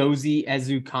 Dozie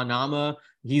Ezukanama.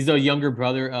 He's a younger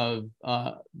brother of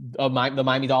the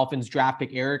Miami Dolphins draft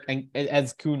pick Eric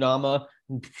Ezukanama.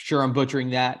 I'm sure I'm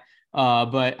butchering that.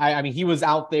 But I mean, he was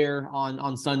out there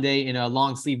on Sunday in a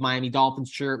long sleeve Miami Dolphins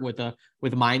shirt with a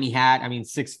Miami hat. I mean,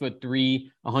 6'3",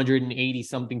 180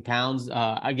 something pounds.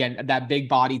 Again, that big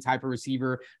body type of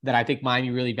receiver that I think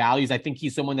Miami really values. I think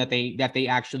he's someone that they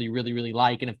actually really, really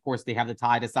like. And of course, they have the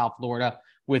tie to South Florida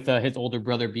with his older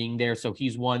brother being there. So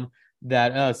he's one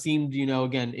that seemed,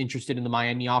 again, interested in the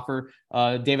Miami offer.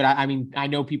 David, I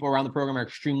know people around the program are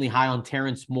extremely high on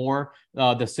Terrence Moore,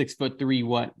 the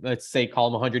 6'3", let's say call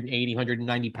him 180,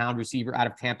 190 pound receiver out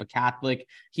of Tampa Catholic.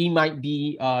 He might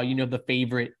be, the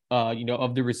favorite,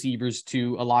 of the receivers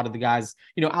to a lot of the guys,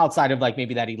 outside of like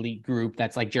maybe that elite group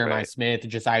that's like Jeremiah Smith,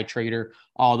 Josiah Trader,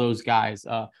 all those guys.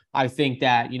 I think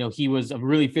that, he was a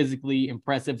really physically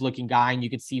impressive looking guy, and you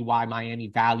could see why Miami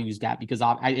values that, because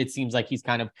it seems like he's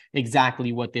kind of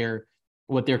exactly what they're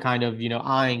kind of,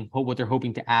 eyeing, what they're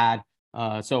hoping to add.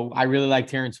 So I really like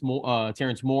Terrence Moore.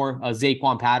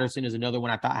 Zaquan Patterson is another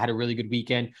one I thought had a really good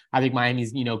weekend. I think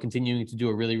Miami's, continuing to do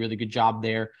a really, really good job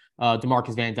there.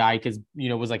 DeMarcus Van Dyke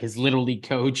was like his little league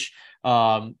coach.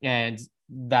 And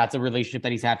that's a relationship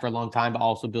that he's had for a long time, but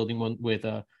also building one with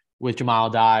Jamal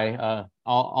Dye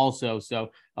also.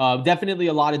 So definitely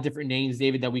a lot of different names,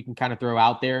 David, that we can kind of throw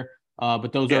out there.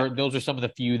 But those are some of the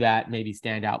few that maybe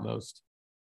stand out most.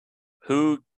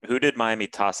 Who did Miami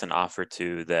toss an offer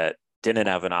to that didn't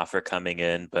have an offer coming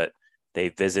in, but they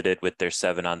visited with their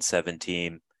 7-on-7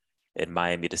 team, and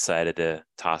Miami decided to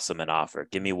toss them an offer?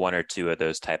 Give me one or two of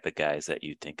those type of guys that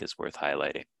you think is worth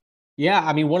highlighting. Yeah,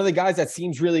 I mean, one of the guys that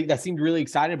seemed really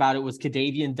excited about it was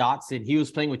Kadavian Dotson. He was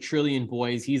playing with Trillium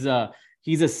Boys. He's a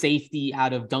safety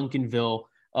out of Duncanville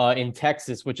in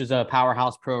Texas, which is a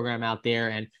powerhouse program out there.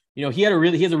 And he has a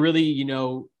really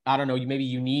I don't know, maybe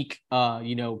unique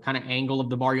kind of angle of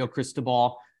the Mario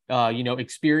Cristobal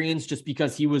experience, just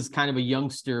because he was kind of a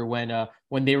youngster when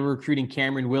they were recruiting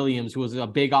Cameron Williams, who was a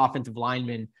big offensive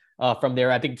lineman from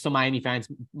there. I think some Miami fans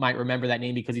might remember that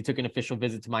name because he took an official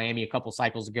visit to Miami a couple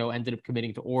cycles ago, ended up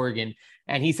committing to Oregon.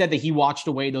 And he said that he watched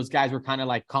the way those guys were kind of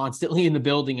like constantly in the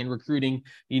building and recruiting,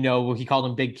 he called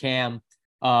him Big Cam,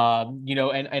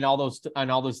 and all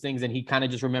those things. And he kind of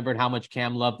just remembered how much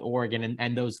Cam loved Oregon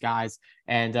and those guys.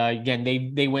 And again,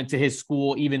 they went to his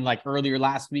school even like earlier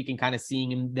last week, and kind of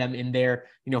seeing them in there,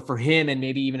 for him and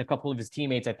maybe even a couple of his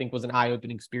teammates, I think was an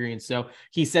eye-opening experience. So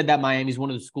he said that Miami's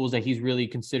one of the schools that he's really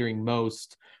considering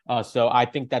most. So I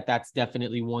think that that's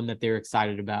definitely one that they're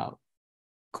excited about.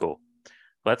 Cool.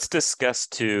 Let's discuss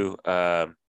too,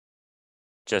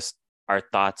 just our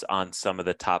thoughts on some of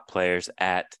the top players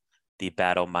at the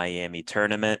Battle Miami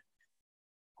tournament.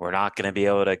 We're not going to be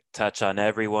able to touch on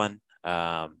everyone.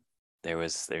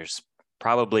 There's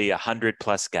probably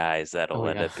 100+ guys that'll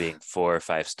end up being 4 or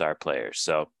 5-star players.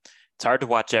 So it's hard to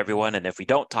watch everyone. And if we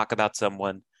don't talk about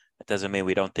someone, that doesn't mean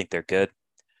we don't think they're good.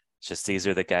 It's just these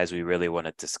are the guys we really want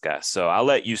to discuss. So I'll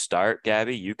let you start,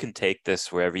 Gabby. You can take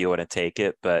this wherever you want to take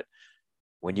it. But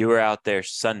when you were out there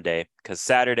Sunday, because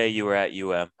Saturday you were at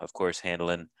of course,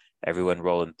 handling everyone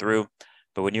rolling through.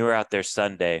 But when you were out there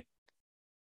Sunday,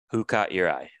 who caught your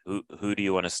eye? Who do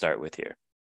you want to start with here?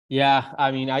 Yeah,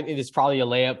 I mean, it's probably a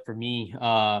layup for me.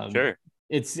 Sure.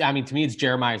 To me, it's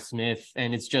Jeremiah Smith,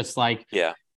 and it's just like,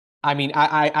 yeah. I mean,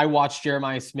 I watched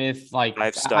Jeremiah Smith, like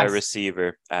 5-star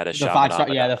receiver out of the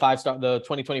Chaminade. 5-star, the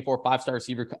 2024 5-star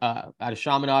receiver out of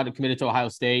Chaminade, committed to Ohio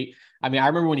State. I mean, I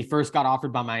remember when he first got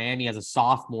offered by Miami as a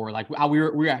sophomore, like we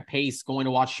were at Pace going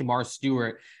to watch Shamar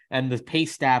Stewart, and the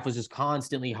Pace staff was just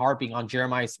constantly harping on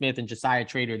Jeremiah Smith and Josiah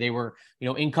Trader. They were,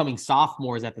 incoming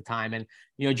sophomores at the time. And,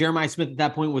 Jeremiah Smith at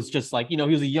that point was just like, he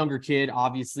was a younger kid,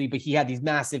 obviously, but he had these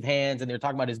massive hands, and they were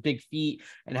talking about his big feet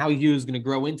and how he was going to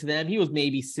grow into them. He was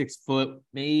maybe 6 foot,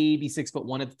 maybe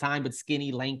 6'1" at the time, but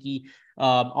skinny, lanky,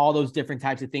 all those different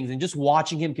types of things. And just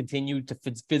watching him continue to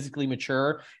physically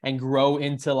mature and grow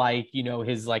into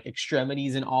his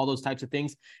extremities and all those types of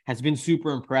things has been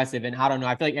super impressive. And I don't know,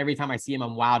 I feel like every time I see him,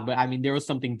 I'm wowed, but I mean, there was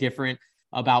something different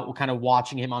about kind of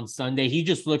watching him on Sunday. He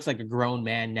just looks like a grown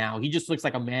man now. He just looks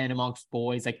like a man amongst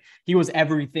boys. Like he was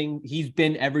everything. He's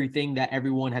been everything that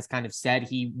everyone has kind of said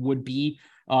he would be,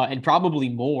 and probably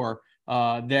more.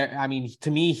 To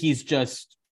me, he's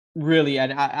just really,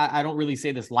 and I don't really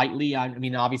say this lightly. I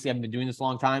mean, obviously I've been doing this a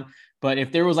long time, but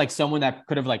if there was someone that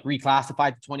could have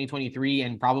reclassified to 2023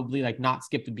 and probably not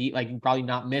skipped a beat, probably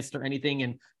not missed or anything,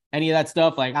 and any of that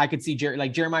stuff, I could see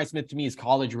Jeremiah Smith to me is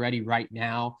college ready right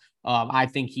now. I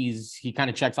think he kind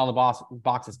of checks all the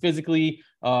boxes physically,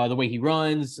 the way he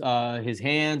runs, his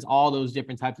hands, all those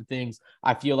different types of things.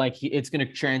 I feel like it's going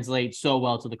to translate so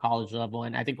well to the college level.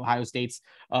 And I think Ohio State's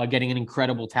getting an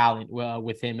incredible talent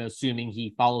with him, assuming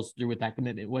he follows through with that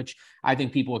commitment, which I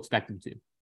think people expect him to.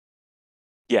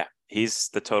 Yeah, he's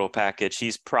the total package.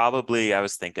 He's probably, I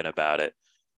was thinking about it.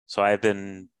 So I've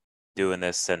been doing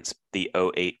this since the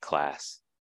 2008 class.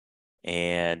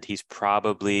 And he's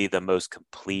probably the most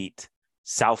complete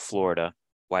South Florida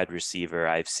wide receiver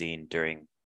I've seen during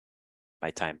my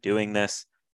time doing this.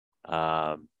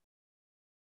 I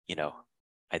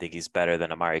think he's better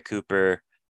than Amari Cooper,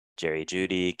 Jerry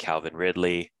Jeudy, Calvin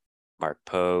Ridley, Mark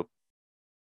Pope.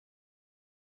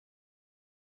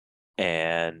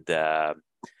 And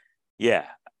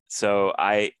so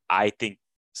I think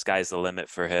sky's the limit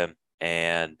for him.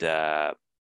 And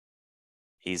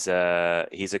he's a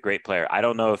great player. I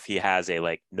don't know if he has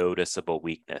a noticeable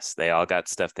weakness. They all got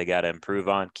stuff they got to improve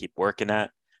on, keep working at.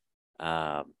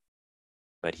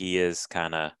 But he is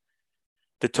kind of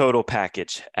the total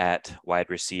package at wide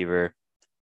receiver.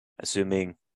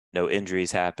 Assuming no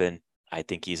injuries happen, I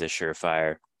think he's a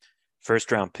surefire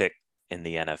first-round pick in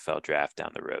the NFL draft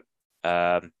down the road.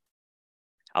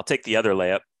 I'll take the other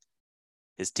layup.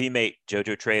 His teammate,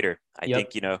 JoJo Trader. I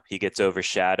think, he gets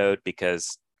overshadowed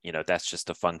because, that's just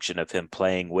a function of him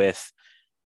playing with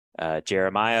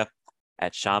Jeremiah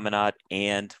at Chaminade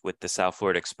and with the South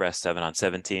Florida Express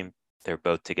 7-on-7 team. They're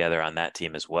both together on that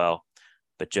team as well.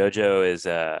 But JoJo is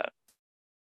a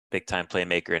big-time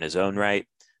playmaker in his own right.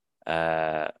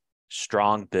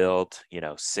 Strong build,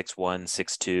 6'1",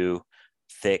 6'2",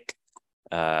 thick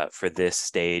for this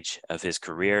stage of his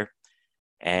career.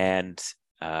 And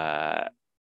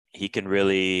he can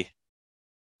really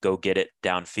go get it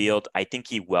downfield. I think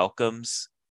he welcomes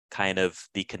kind of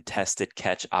the contested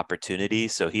catch opportunity,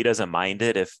 so he doesn't mind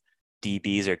it if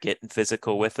DBs are getting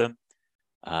physical with him.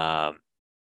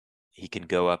 He can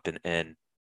go up and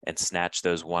snatch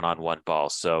those one-on-one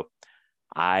balls. So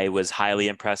I was highly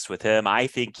impressed with him. I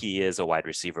think he is a wide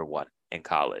receiver 1 in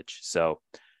college. So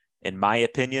in my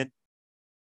opinion,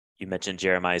 you mentioned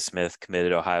Jeremiah Smith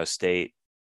committed to Ohio State.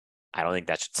 I don't think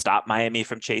that should stop Miami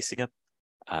from chasing him.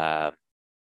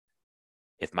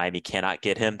 If Miami cannot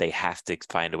get him, they have to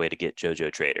find a way to get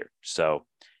JoJo Trader. So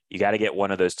you got to get one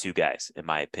of those two guys, in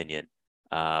my opinion.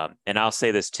 And I'll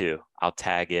say this too. I'll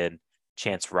tag in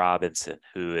Chance Robinson,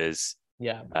 who is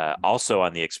also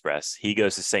on the Express. He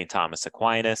goes to St. Thomas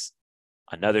Aquinas,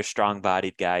 another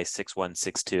strong-bodied guy, 6'1",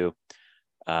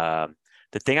 6'2".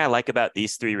 The thing I like about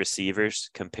these three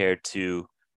receivers compared to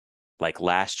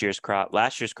last year's crop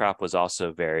was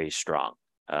also very strong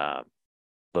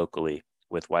locally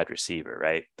with wide receiver,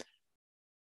 right?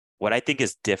 What I think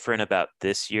is different about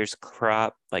this year's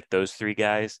crop, those three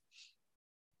guys,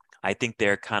 I think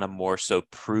they're kind of more so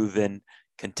proven,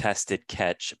 contested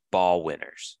catch ball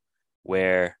winners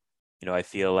where, I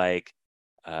feel like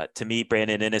to me,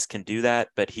 Brandon Inniss can do that,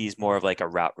 but he's more of like a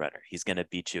route runner. He's going to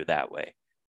beat you that way.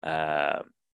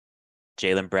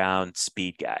 Jaylen Brown,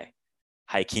 speed guy.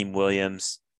 Hakeem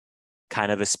Williams,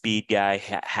 kind of a speed guy,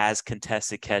 has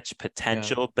contested catch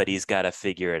potential, but he's got to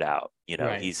figure it out.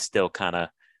 Right. He's still kind of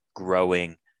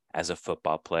growing as a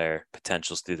football player,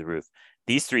 potential's through the roof.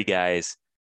 These three guys,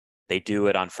 they do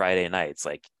it on Friday nights,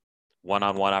 like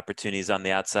one-on-one opportunities on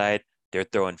the outside. They're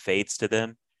throwing fades to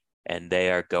them and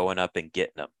they are going up and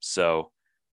getting them. So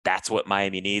that's what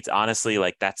Miami needs. Honestly,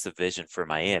 like that's the vision for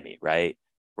Miami, right?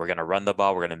 We're going to run the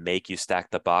ball. We're going to make you stack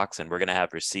the box, and we're going to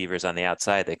have receivers on the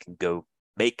outside that can go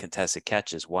make contested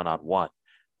catches one-on-one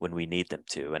when we need them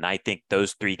to. And I think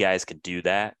those three guys can do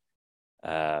that,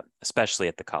 especially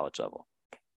at the college level.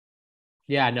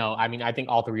 Yeah, no, I mean, I think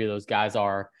all three of those guys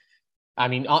are, I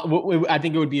mean, I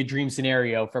think it would be a dream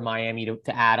scenario for Miami to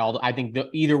add I think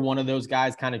either one of those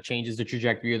guys kind of changes the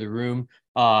trajectory of the room.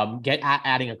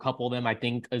 Adding a couple of them, I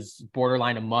think, is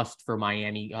borderline a must for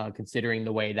Miami, considering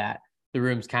the way that the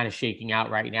room's kind of shaking out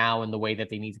right now and the way that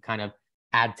they need to kind of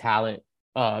add talent,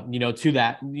 to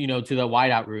that, to the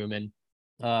wideout room. And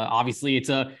obviously it's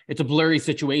a blurry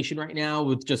situation right now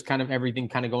with just kind of everything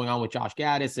kind of going on with Josh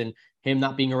Gaddis and him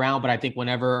not being around. But I think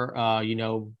whenever,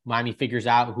 Miami figures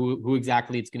out who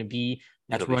exactly it's going to be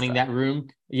that's running that room.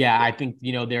 Yeah, I think,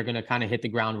 they're going to kind of hit the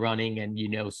ground running and,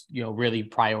 really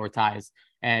prioritize.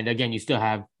 And again, you still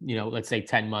have, let's say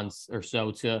 10 months or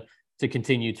so to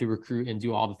continue to recruit and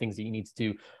do all the things that you need to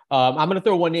do. I'm going to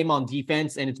throw one name on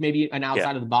defense, and it's maybe an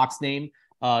outside of the box name.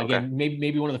 Again,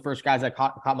 maybe one of the first guys that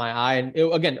caught my eye.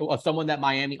 And someone that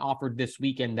Miami offered this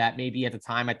weekend that maybe at the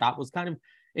time I thought was kind of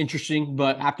interesting,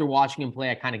 but after watching him play,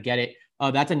 I kind of get it.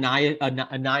 That's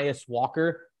Ainias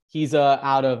Walker. He's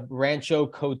out of Rancho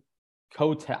Code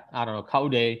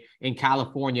in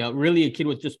California. Really a kid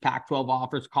with just Pac-12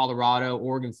 offers: Colorado,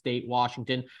 Oregon State,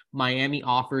 Washington. Miami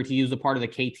offered. He was a part of the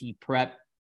KT Prep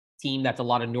team. That's a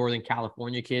lot of Northern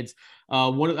California kids.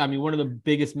 One of the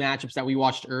biggest matchups that we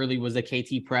watched early was the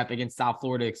KT Prep against South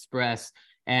Florida Express.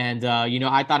 And,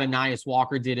 I thought Ainias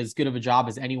Walker did as good of a job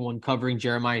as anyone covering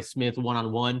Jeremiah Smith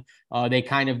one-on-one. They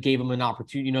kind of gave him an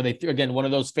opportunity. Again, one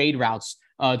of those fade routes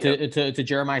to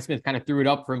Jeremiah Smith, kind of threw it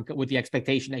up for him with the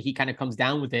expectation that he kind of comes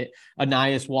down with it.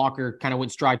 Ainias Walker kind of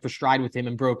went stride for stride with him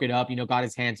and broke it up, got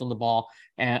his hands on the ball,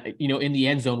 in the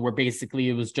end zone, where basically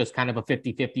it was just kind of a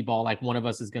 50-50 ball. Like one of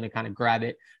us is going to kind of grab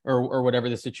it or whatever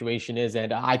the situation is.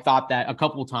 And I thought that a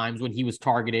couple of times when he was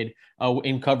targeted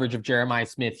in coverage of Jeremiah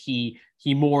Smith, he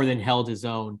more than held his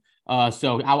own.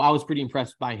 So I was pretty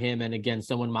impressed by him. And again,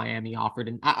 someone Miami offered,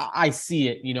 and I see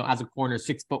it, as a corner,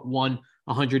 6'1",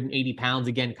 180 pounds,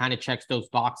 again, kind of checks those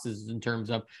boxes in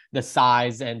terms of the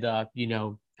size and,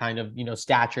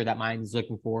 stature that Miami's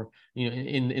looking for,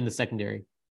 in the secondary.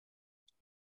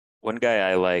 One guy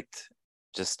I liked,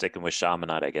 just sticking with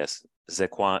Chaminade, I guess,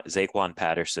 Zaquan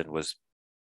Patterson was,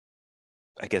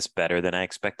 I guess, better than I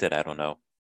expected. I don't know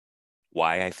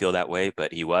why I feel that way,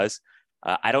 but he was.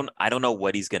 I don't know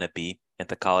what he's going to be at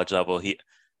the college level.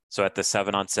 So at the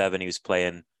 7-on-7, he was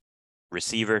playing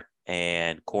receiver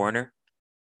and corner.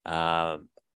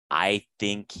 I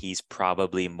think he's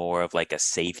probably more of like a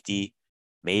safety,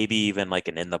 maybe even like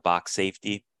an in the box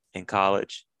safety in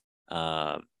college.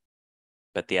 But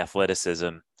the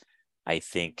athleticism, I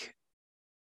think,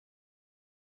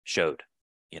 showed,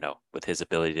 with his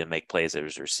ability to make plays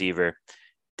as a receiver,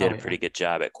 did a pretty good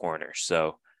job at corner.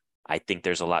 So I think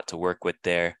there's a lot to work with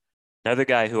there. Another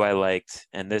guy who I liked,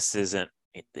 and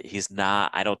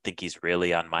I don't think he's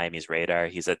really on Miami's radar.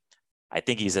 I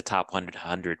think he's a top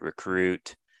 100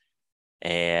 recruit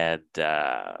and,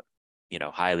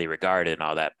 highly regarded and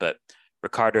all that. But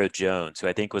Ricardo Jones, who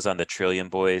I think was on the Trillion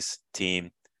Boys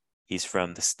team, he's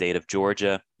from the state of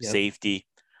Georgia, safety.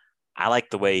 I like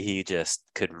the way he just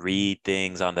could read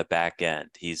things on the back end.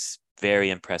 He's very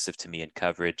impressive to me in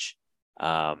coverage.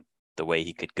 The way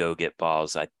he could go get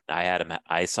balls.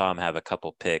 I saw him have a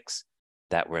couple picks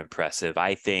that were impressive.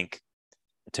 I think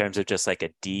in terms of just like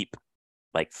a deep,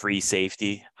 like free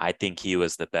safety, I think he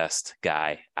was the best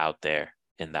guy out there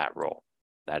in that role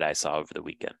that I saw over the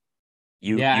weekend.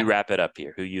 You wrap it up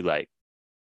here. Who you like?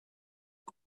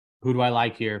 Who do I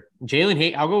like here? Jalen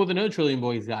Hayward. I'll go with another Trillion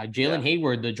Boys guy. Jalen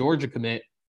Hayward, the Georgia commit,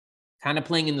 kind of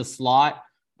playing in the slot.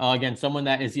 Again, someone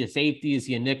that is he a safety? Is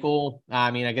he a nickel?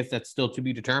 I mean, I guess that's still to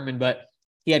be determined, but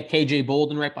he had KJ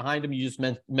Bolden right behind him. You just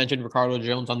mentioned Ricardo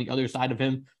Jones on the other side of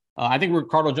him. I think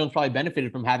Ricardo Jones probably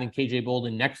benefited from having KJ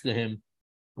Bolden next to him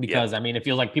because, I mean, it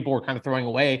feels like people were kind of throwing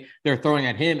away. They're throwing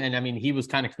at him. And I mean, he was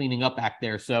kind of cleaning up back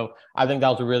there. So I think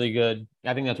that's a really good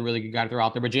guy to throw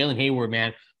out there. But Jalen Hayward,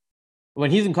 man, when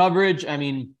he's in coverage, I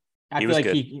mean, I feel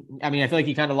like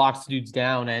he kind of locks dudes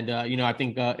down. And, I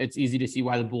think it's easy to see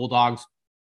why the Bulldogs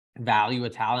value a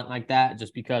talent like that,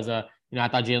 just because, I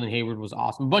thought Jalen Hayward was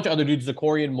awesome. A bunch of other dudes,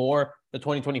 Zakorian Moore, the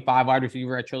 2025 wide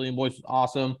receiver at Trillium Boys, was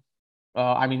awesome.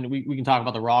 I mean, we can talk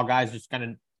about the raw guys, just kind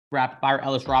of rapid fire.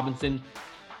 Ellis Robinson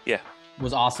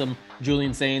was awesome.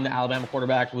 Julian Sain, the Alabama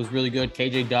quarterback, was really good.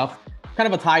 KJ Duff,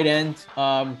 kind of a tight end,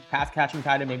 pass catching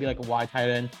tight end, maybe like a wide tight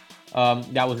end.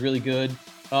 That was really good.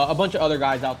 A bunch of other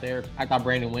guys out there. I thought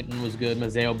Brandon Winton was good.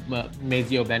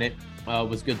 Mazeo Bennett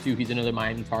was good too. He's another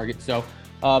Miami target. So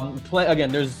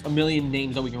again, there's a million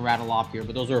names that we can rattle off here,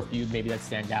 but those are a few maybe that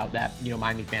stand out that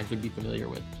Miami fans would be familiar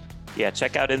with. Yeah,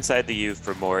 check out Inside the U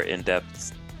for more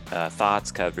in-depth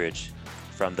thoughts, coverage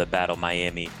from the Battle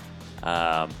Miami,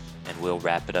 and we'll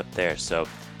wrap it up there. So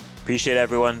appreciate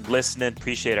everyone listening.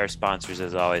 Appreciate our sponsors,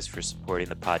 as always, for supporting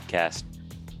the podcast.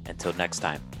 Until next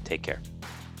time, take care.